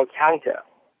the checkout counter.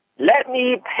 Let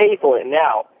me pay for it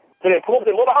now. So they pull up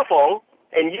the mobile phone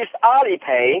and use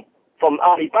Alipay from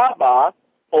Alibaba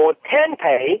or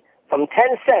Tenpay from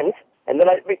Tencent, and then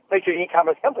make your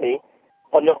e-commerce company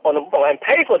on the mobile and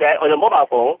pay for that on the mobile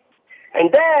phone,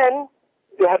 and then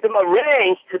you have them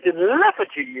arranged to deliver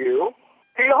to you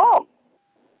to your home.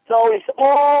 So it's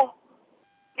all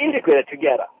integrated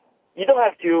together. You don't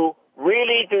have to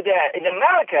really do that. In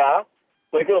America,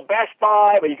 when you go to Best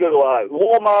Buy, when you go to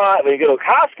Walmart, when you go to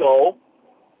Costco,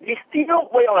 you still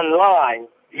wait online.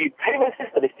 The payment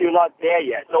system is still not there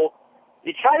yet. So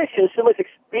the Chinese consumers'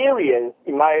 experience,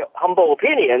 in my humble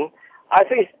opinion, I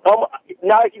think is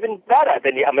now even better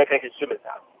than the American consumers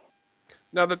have.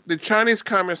 Now, the Chinese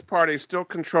Communist Party still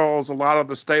controls a lot of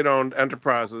the state-owned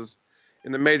enterprises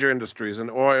in the major industries, in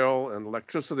oil and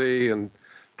electricity and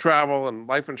travel and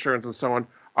life insurance and so on.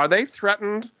 Are they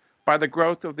threatened by the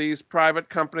growth of these private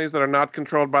companies that are not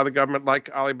controlled by the government, like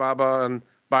Alibaba and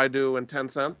Baidu and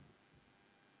Tencent?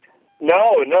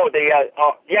 No, they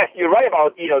are. Yes, you're right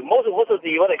about most of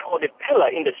the what they call the pillar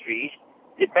industries,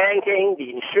 the banking, the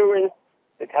insurance,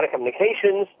 the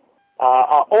telecommunications,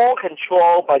 are all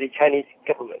controlled by the Chinese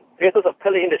government. Because those are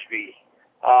pillar industries,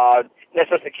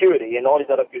 national security, and all this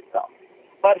other good stuff.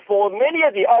 But for many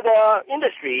of the other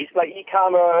industries, like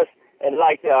e-commerce and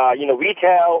like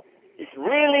retail, they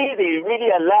really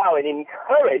allow and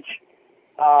encourage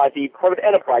the private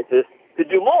enterprises to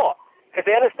do more. Because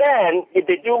they understand if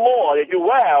they do more, they do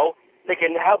well, they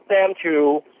can help them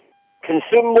to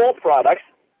consume more products,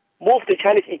 move the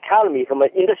Chinese economy from an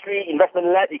industry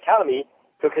investment-led economy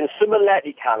to a consumer-led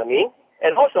economy,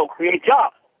 and also create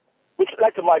jobs. Which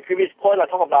led to my previous point I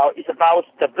talked about, is about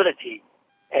stability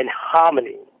and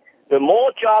harmony. The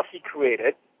more jobs he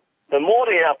created, the more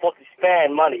they are forced to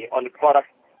spend money on the products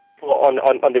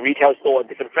on the retail store,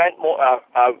 different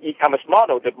e-commerce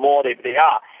model, the more they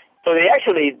are. So they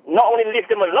actually not only leave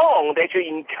them alone, they actually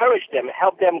encourage them,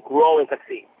 help them grow and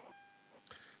succeed.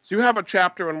 So you have a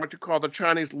chapter on what you call the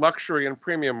Chinese luxury and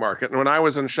premium market. And when I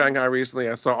was in Shanghai recently,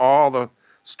 I saw all the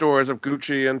stores of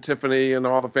Gucci and Tiffany and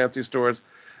all the fancy stores.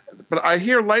 But I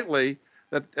hear lately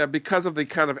that because of the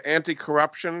kind of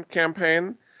anti-corruption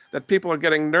campaign, that people are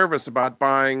getting nervous about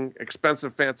buying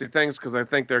expensive, fancy things because they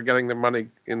think they're getting their money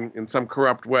in some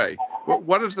corrupt way.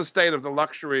 What is the state of the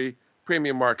luxury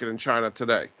premium market in China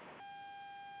today?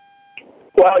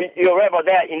 Well, you're right about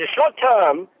that. In the short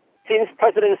term, since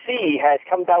President Xi has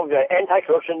come down with an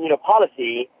anti-corruption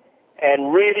policy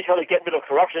and really trying to get rid of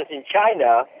corruption in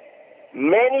China,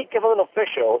 many government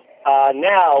officials are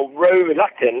now very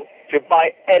reluctant to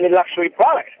buy any luxury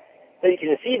product that you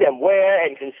can see them wear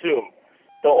and consume.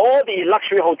 So all the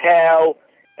luxury hotel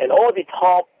and all the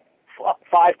top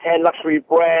 5, 10 luxury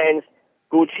brands,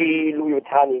 Gucci, Louis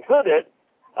Vuitton included,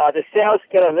 the sales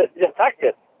get a little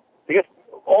affected because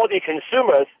all the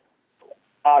consumers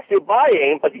are still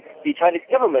buying, but the Chinese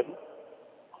government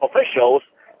officials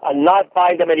are not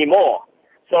buying them anymore.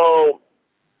 So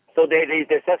the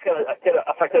sales get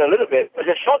affected a little bit. But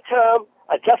the short-term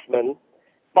adjustment,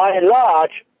 by and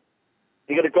large,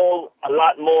 they're going to go a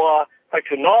lot more back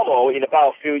to normal in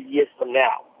about a few years from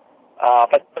now.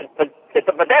 But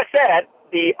that said,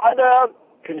 the other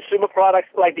consumer products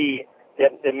like the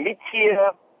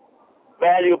mid-tier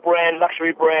value brand,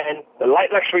 luxury brand, the light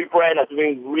luxury brand are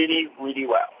doing really, really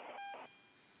well.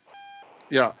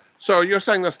 Yeah. So you're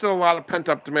saying there's still a lot of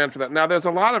pent-up demand for that. Now, there's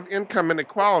a lot of income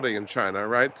inequality in China,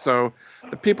 right? So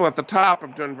the people at the top are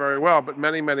doing very well, but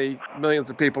many, many millions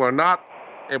of people are not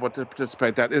able to participate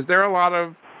in that. Is there a lot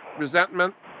of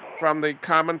resentment from the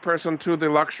common person to the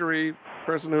luxury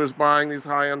person who is buying these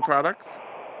high-end products?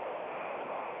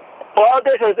 Well,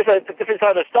 there's a different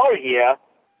side of the story here.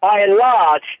 By and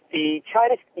large, the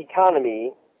Chinese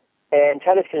economy and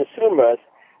Chinese consumers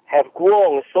have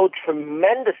grown so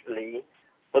tremendously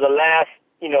for the last,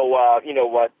 10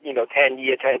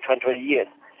 years, 20 years.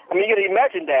 I mean, you can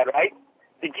imagine that, right?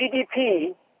 The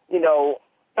GDP,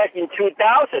 back in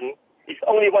 2000 is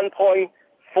only $1.4,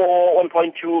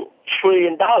 $1.2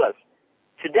 trillion.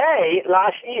 Today,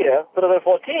 last year,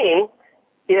 2014,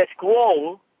 it has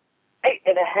grown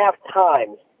 8.5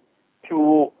 times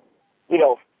to,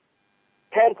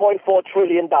 $10.4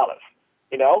 trillion,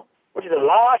 which is a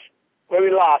large,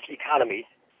 very large economy,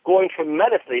 growing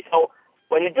tremendously. So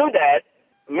when you do that,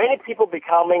 many people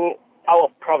becoming out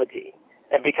of poverty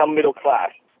and become middle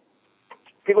class.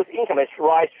 People's income has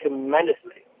rise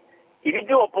tremendously. If you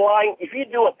do a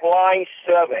blind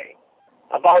survey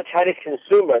about Chinese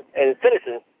consumers and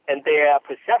citizens and their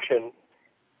perception,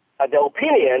 their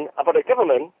opinion about the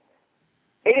government,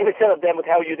 80% of them will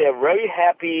tell you they're very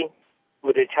happy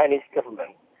with the Chinese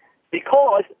government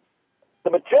because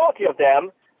the majority of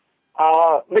them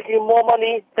are making more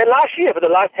money than last year for the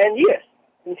last 10 years,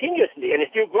 continuously, and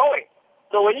it's still growing.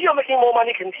 So when you're making more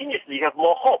money continuously, you have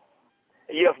more hope,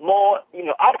 you have more,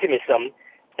 optimism,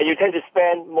 and you tend to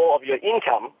spend more of your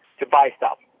income to buy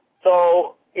stuff.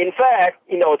 So in fact,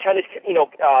 Chinese,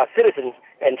 citizens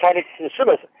and Chinese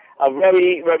consumers are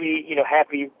very, very,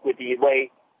 happy with the way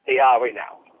they are right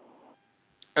now.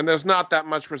 And there's not that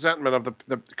much resentment of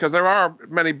because there are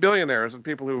many billionaires and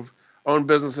people who've owned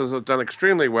businesses that have done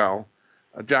extremely well,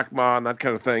 Jack Ma and that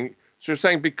kind of thing. So you're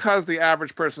saying because the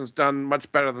average person's done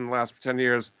much better than the last 10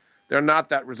 years, they're not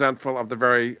that resentful of the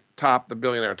very top, the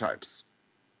billionaire types.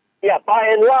 Yeah, by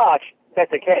and large,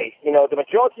 that's the case. The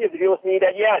majority of the people see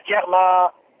that, Jack Ma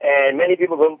and many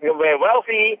people feel very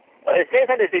wealthy, but at the same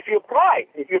time, they feel pride.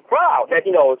 They feel proud that,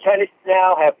 Chinese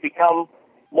now have become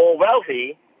more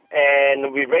wealthy, and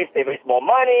they raise more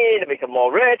money, they become more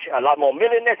rich, a lot more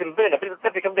millionaires and billionaires. They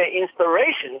become their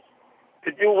inspiration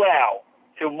to do well,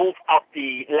 to move up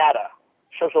the ladder,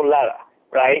 social ladder,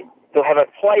 right? To have a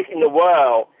place in the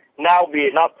world. Now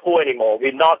we're not poor anymore.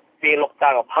 We're not being looked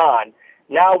down upon.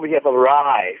 Now we have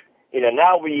arrived.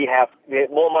 Now we have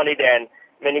more money than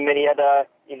many other,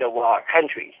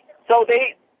 countries. So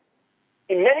they,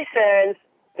 in many sense,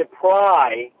 the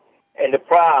pride and the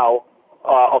proud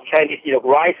of Chinese,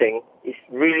 rising is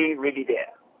really, really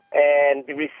there. And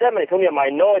the resentment is only a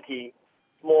minority,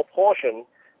 small portion.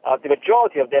 The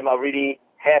majority of them are really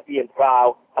happy and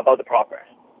proud about the progress.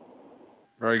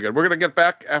 Very good. We're going to get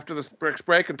back after this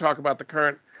break and talk about the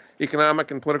current economic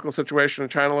and political situation in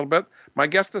China a little bit. My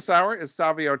guest this hour is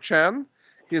Savio Chen.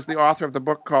 He is the author of the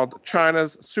book called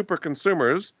China's Super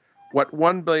Consumers, What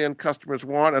 1 Billion Customers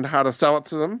Want and How to Sell It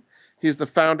to Them. He's the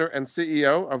founder and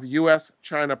CEO of U.S.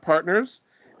 China Partners,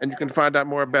 and you can find out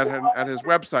more about him at his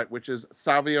website, which is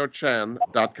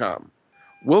saviochan.com.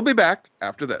 We'll be back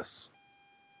after this.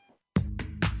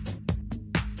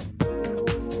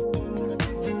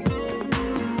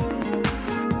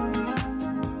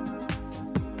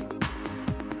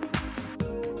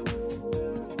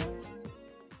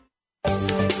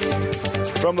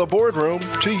 From the boardroom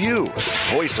to you,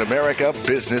 Voice America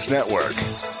Business Network.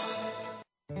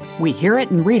 We hear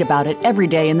it and read about it every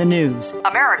day in the news.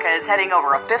 America is heading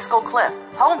over a fiscal cliff.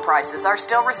 Home prices are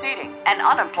still receding and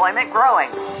unemployment growing.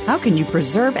 How can you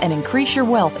preserve and increase your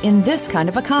wealth in this kind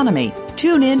of economy?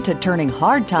 Tune in to Turning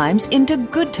Hard Times into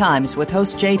Good Times with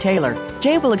host Jay Taylor.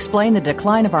 Jay will explain the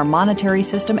decline of our monetary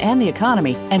system and the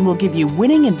economy and will give you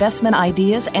winning investment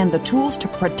ideas and the tools to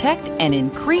protect and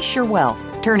increase your wealth.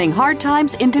 Turning Hard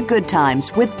Times into Good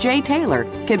Times with Jay Taylor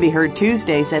can be heard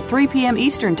Tuesdays at 3 p.m.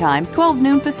 Eastern Time, 12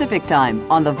 noon Pacific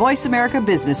Time on the Voice America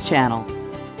Business Channel.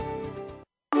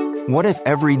 What if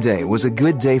every day was a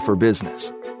good day for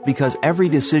business? Because every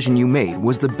decision you made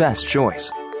was the best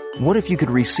choice. What if you could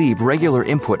receive regular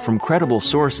input from credible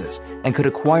sources and could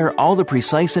acquire all the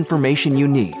precise information you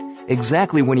need,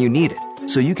 exactly when you need it,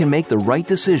 so you can make the right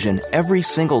decision every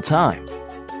single time?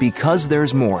 Because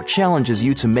There's More challenges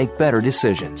you to make better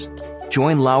decisions.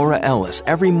 Join Laura Ellis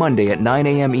every Monday at 9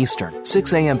 a.m. Eastern,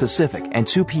 6 a.m. Pacific, and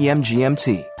 2 p.m.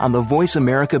 GMT on the Voice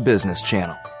America Business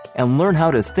Channel and learn how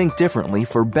to think differently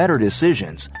for better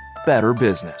decisions, better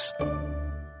business.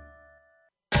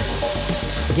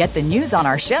 Get the news on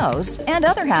our shows and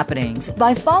other happenings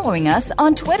by following us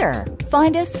on Twitter.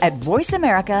 Find us at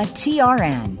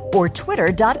VoiceAmericaTRN or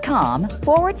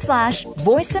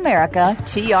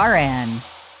twitter.com/VoiceAmericaTRN.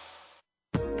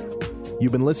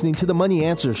 You've been listening to The Money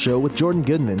Answer Show with Jordan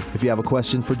Goodman. If you have a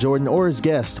question for Jordan or his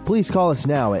guest, please call us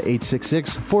now at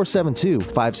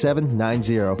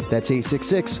 866-472-5790. That's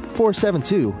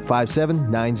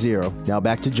 866-472-5790. Now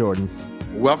back to Jordan.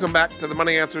 Welcome back to The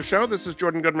Money Answer Show. This is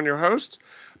Jordan Goodman, your host.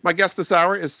 My guest this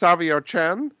hour is Savio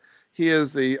Chen. He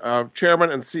is the chairman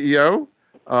and CEO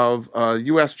of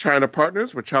U.S.-China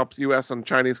Partners, which helps U.S. and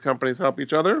Chinese companies help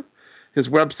each other. His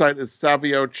website is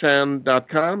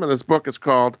saviochan.com, and his book is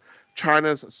called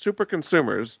China's Super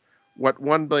Consumers, What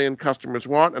 1 Billion Customers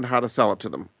Want and How to Sell It to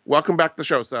Them. Welcome back to the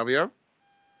show, Savio.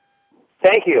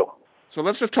 Thank you. So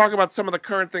let's just talk about some of the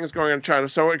current things going on in China.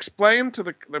 So explain to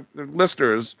the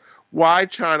listeners why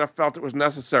China felt it was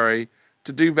necessary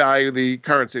to devalue the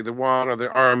currency, the yuan or the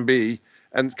RMB,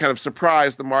 and kind of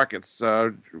surprise the markets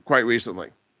quite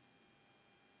recently.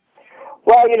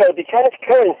 Well, the Chinese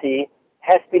currency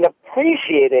has been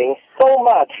appreciating so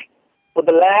much for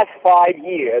the last 5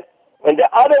 years, when the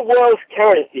other world's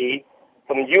currency,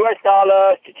 from US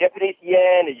dollars to Japanese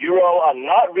yen, the euro, are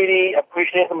not really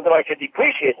appreciating, some of them actually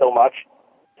depreciate so much.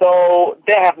 So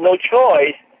they have no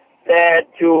choice than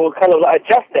to kind of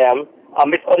adjust them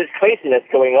amidst all this craziness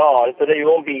going on so that it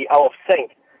won't be out of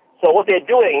sync. So what they're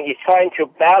doing is trying to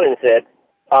balance it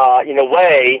in a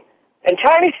way. And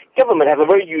Chinese government have a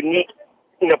very unique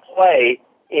play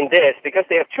in this, because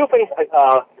they have two things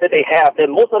that they have that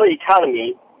most other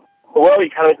economy, the world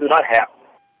economy, do not have.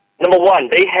 Number one,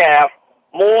 they have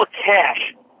more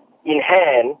cash in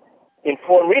hand in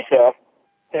foreign reserve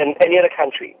than any other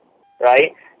country,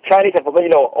 right? Chinese have,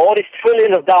 all these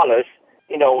trillions of dollars,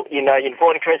 in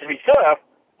foreign currency reserve,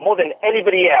 more than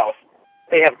anybody else.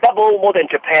 They have double more than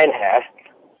Japan has.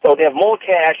 So they have more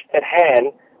cash at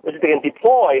hand, which they can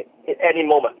deploy at any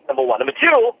moment, number one. Number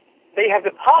two, they have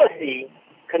the policy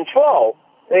control.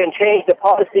 They can change the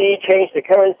policy, change the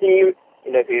currency,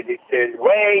 the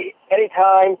rate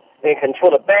anytime. They can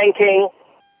control the banking.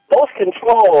 Those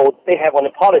controls they have on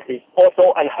the policies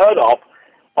also unheard of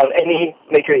on any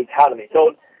major economy.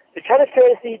 So the Chinese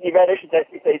currency devaluation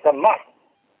is a must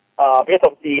because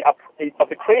of the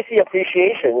crazy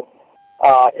appreciation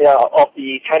of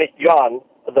the Chinese yuan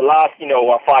for the last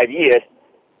 5 years.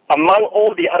 Among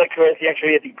all the other currency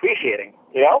actually depreciating.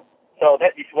 So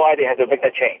that is why they had to make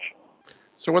that change.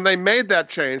 So when they made that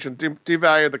change and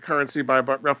devalued the currency by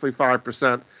about roughly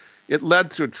 5%, it led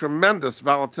to tremendous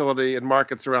volatility in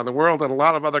markets around the world, and a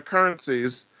lot of other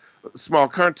currencies, small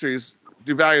countries,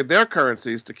 devalued their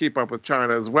currencies to keep up with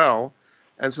China as well.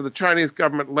 And so the Chinese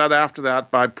government led after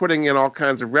that by putting in all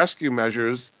kinds of rescue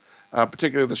measures,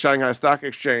 particularly the Shanghai Stock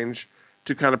Exchange,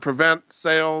 to kind of prevent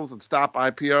sales and stop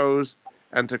IPOs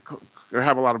and to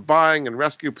have a lot of buying and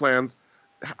rescue plans.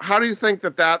 How do you think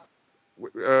that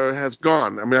has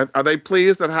gone? I mean, are they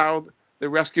pleased at how the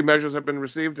rescue measures have been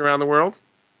received around the world?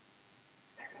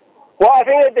 Well, I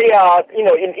think that they are,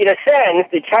 in a sense,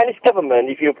 the Chinese government,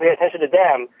 if you pay attention to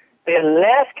them, they are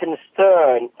less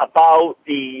concerned about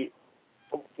the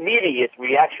media's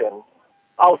reaction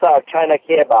outside of China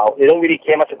care about. They don't really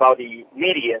care much about the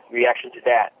media's reaction to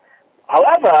that.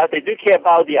 However, they do care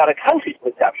about the other countries'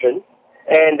 perception,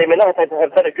 and they may not have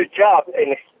done a good job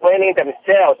in explaining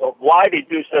themselves of why they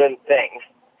do certain things.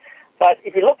 But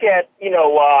if you look at,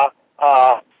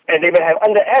 and they may have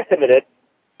underestimated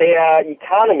their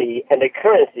economy and their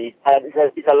currency,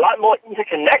 it's a lot more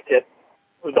interconnected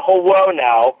with the whole world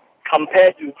now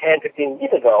compared to 10, 15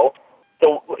 years ago.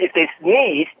 So if they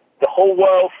sneeze, the whole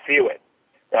world feel it,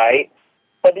 right?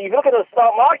 But if you look at the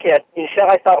stock market, in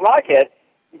Shanghai stock market,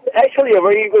 it's actually a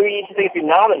very, very interesting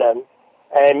phenomenon.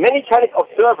 And many Chinese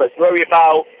observers worry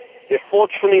about the $4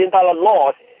 trillion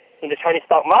loss in the Chinese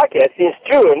stock market since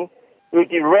June will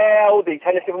derail the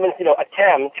Chinese government's,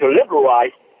 attempt to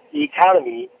liberalize the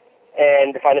economy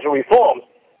and the financial reforms.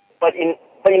 But in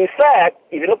fact,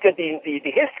 if you look at the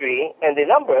history and the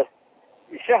numbers,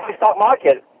 the Shanghai stock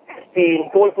market has been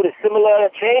going through the similar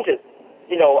changes,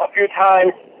 a few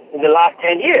times in the last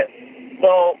 10 years.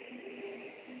 So,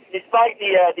 despite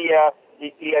the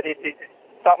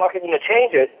stock market,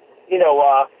 changes,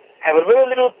 have a very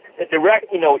little direct,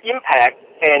 impact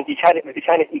and the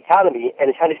Chinese economy and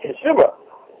the Chinese consumer.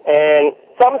 And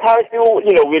sometimes people,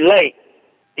 relate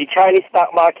the Chinese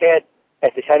stock market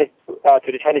as the Chinese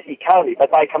to the Chinese economy,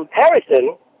 but by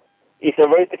comparison, it's a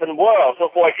very different world. So,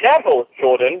 for example,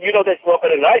 Jordan, you know this well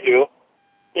better than I do.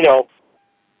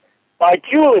 By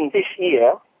June this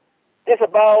year, there's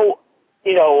about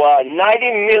 90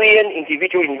 million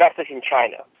individual investors in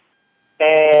China,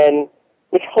 and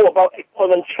which hold about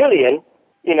 8.1 trillion,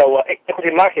 equity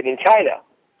market in China.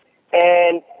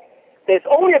 And there's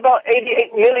only about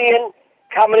 88 million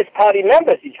Communist Party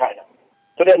members in China.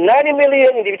 So there are 90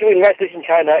 million individual investors in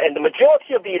China, and the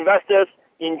majority of the investors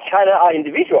in China are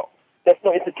individual. There's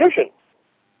no institution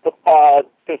to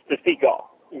speak of,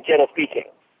 in general speaking.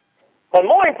 But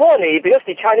more importantly, because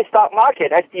the Chinese stock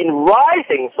market has been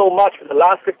rising so much for the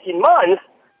last 15 months,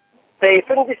 they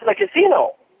think this is a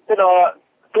casino that are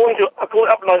going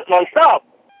up non-stop.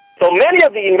 So many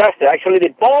of the investors, actually,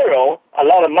 they borrow a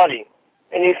lot of money.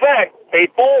 And in fact, they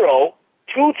borrow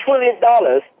 $2 trillion,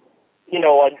 2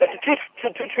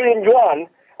 trillion yuan,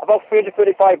 about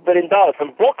 $335 billion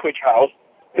from brokerage house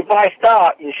to buy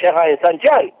stock in Shanghai and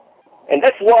Shenzhen. And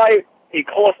that's why it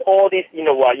caused all this,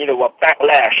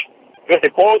 backlash. Because they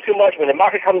borrow too much, when the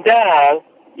market comes down,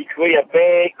 it creates a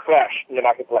big crash in the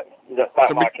marketplace, in the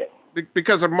stock market.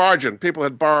 Because of margin. People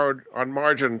had borrowed on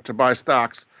margin to buy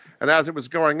stocks. And as it was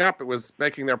going up, it was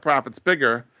making their profits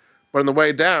bigger. But on the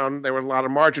way down, there were a lot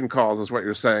of margin calls, is what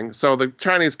you're saying. So the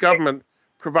Chinese government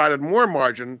provided more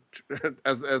margin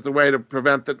as the way to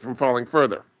prevent it from falling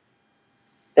further.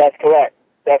 That's correct.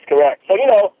 So,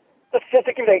 just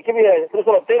to give you a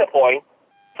sort of data point,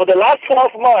 for the last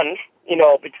 12 months,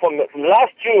 from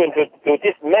last June to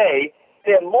this May,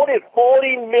 there are more than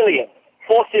 40 million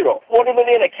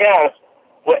accounts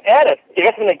were added,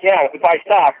 investment accounts to buy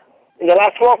stocks in the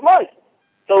last 12 months.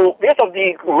 So because of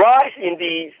the rise in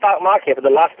the stock market for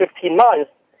the last 15 months,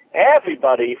 every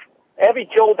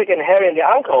Joe, Dick, and Harry and their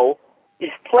uncle is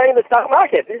playing the stock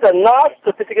market. These are not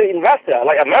sophisticated investors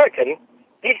like American.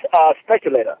 These are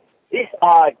speculators. These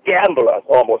are gamblers,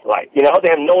 almost like. They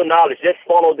have no knowledge. They just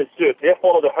follow the suit. They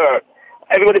follow the herd.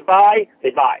 Everybody buy,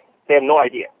 they buy. They have no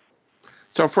idea.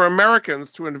 So for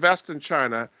Americans to invest in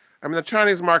China, the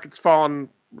Chinese market's fallen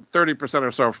 30%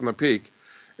 or so from the peak.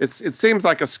 It seems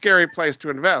like a scary place to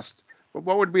invest. But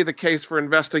what would be the case for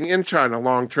investing in China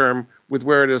long term with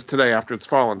where it is today after it's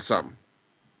fallen some?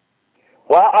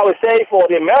 Well, I would say for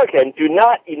the American, do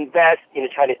not invest in the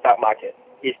Chinese stock market.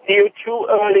 It's still too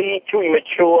early, too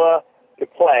immature to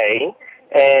play,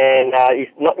 and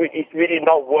it's really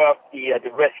not worth the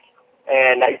risk.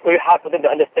 And it's very hard for them to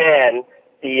understand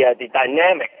the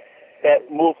dynamics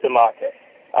that move the market.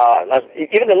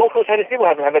 Even the local Chinese people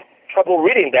have trouble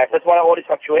reading that. That's why all these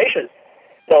fluctuations.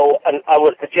 So, and I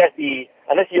would suggest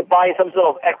unless you're buying some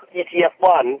sort of ETF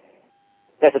fund,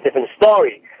 that's a different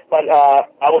story. But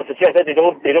I would suggest that they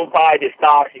don't buy the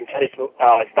stocks in Chinese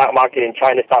stock market, in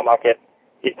China stock market.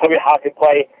 It's probably hard to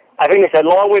play. I think there's a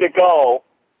long way to go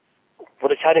for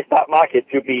the Chinese stock market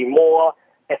to be more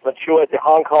as mature as the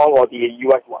Hong Kong or the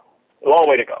U.S. one. A long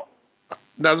way to go.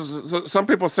 Now, some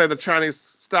people say the Chinese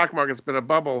stock market's been a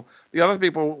bubble. The other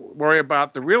people worry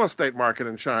about the real estate market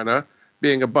in China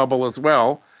being a bubble as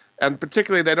well. And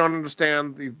particularly, they don't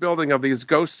understand the building of these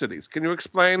ghost cities. Can you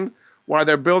explain why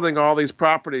they're building all these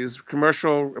properties,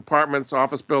 commercial apartments,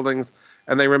 office buildings,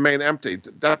 and they remain empty?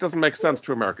 That doesn't make sense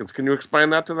to Americans. Can you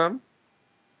explain that to them?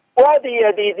 Well,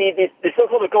 the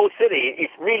so-called ghost city is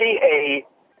really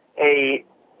a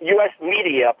U.S.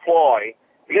 media ploy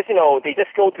because, they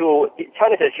just go to,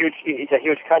 China is a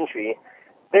huge country.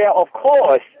 There are, of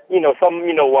course, some,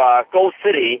 gold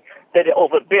city that they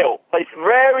overbuilt, but it's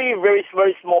very, very,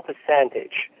 very small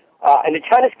percentage. And the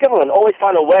Chinese government always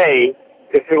find a way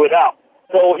to fill it up.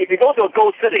 So if you go to a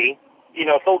gold city,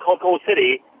 so-called gold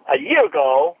city, a year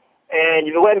ago, and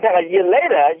if you went back a year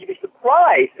later, you'd be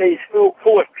surprised that it's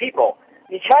full of people.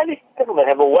 The Chinese government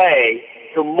have a way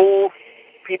to move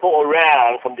people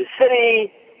around from the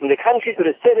city, from the country to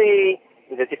the city,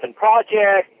 into different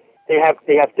projects. They have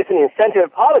different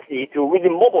incentive policy to really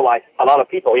mobilize a lot of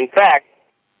people. In fact,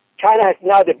 China has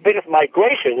now the biggest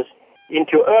migrations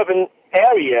into urban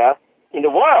area in the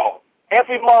world.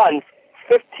 Every month,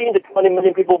 15 to 20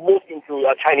 million people move into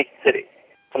a Chinese city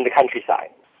from the countryside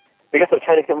because of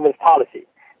Chinese government's policy.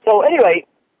 So anyway,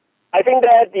 I think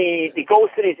that the gold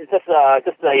cities is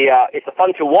it's a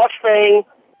fun to watch thing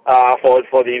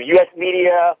for the U.S.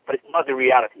 media, but it's not the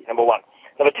reality. Number one.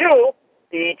 Number two,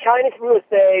 the Chinese real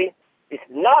estate is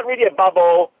not really a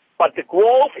bubble, but the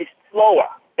growth is slower.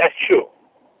 That's true.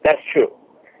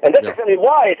 And that's exactly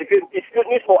why it's good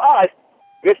news for us,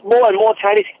 because more and more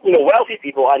Chinese, wealthy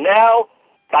people are now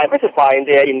diversifying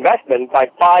their investment by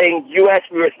buying U.S.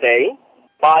 real estate,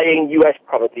 buying U.S.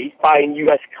 properties, buying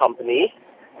U.S. companies,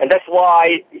 and that's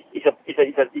why it's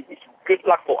good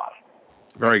luck for us.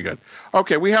 Very good.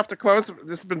 Okay, we have to close.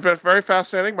 This has been very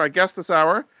fascinating. My guest this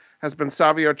hour has been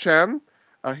Savio Chen.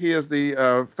 He is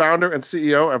the founder and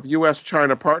CEO of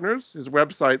U.S.-China Partners. His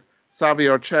website,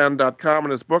 SavioChan.com,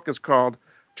 and his book is called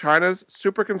China's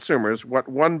Super Consumers, What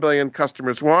 1 Billion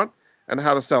Customers Want and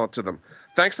How to Sell It to Them.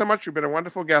 Thanks so much. You've been a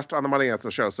wonderful guest on the Money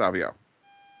Answer Show, Savio.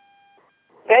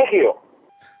 Thank you.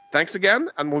 Thanks again,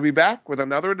 and we'll be back with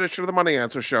another edition of the Money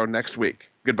Answer Show next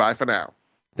week. Goodbye for now.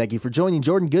 Thank you for joining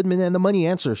Jordan Goodman and the Money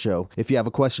Answer Show. If you have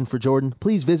a question for Jordan,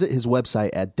 please visit his website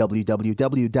at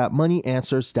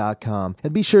www.moneyanswers.com.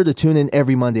 And be sure to tune in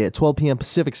every Monday at 12 p.m.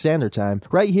 Pacific Standard Time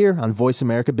right here on Voice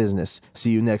America Business.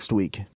 See you next week.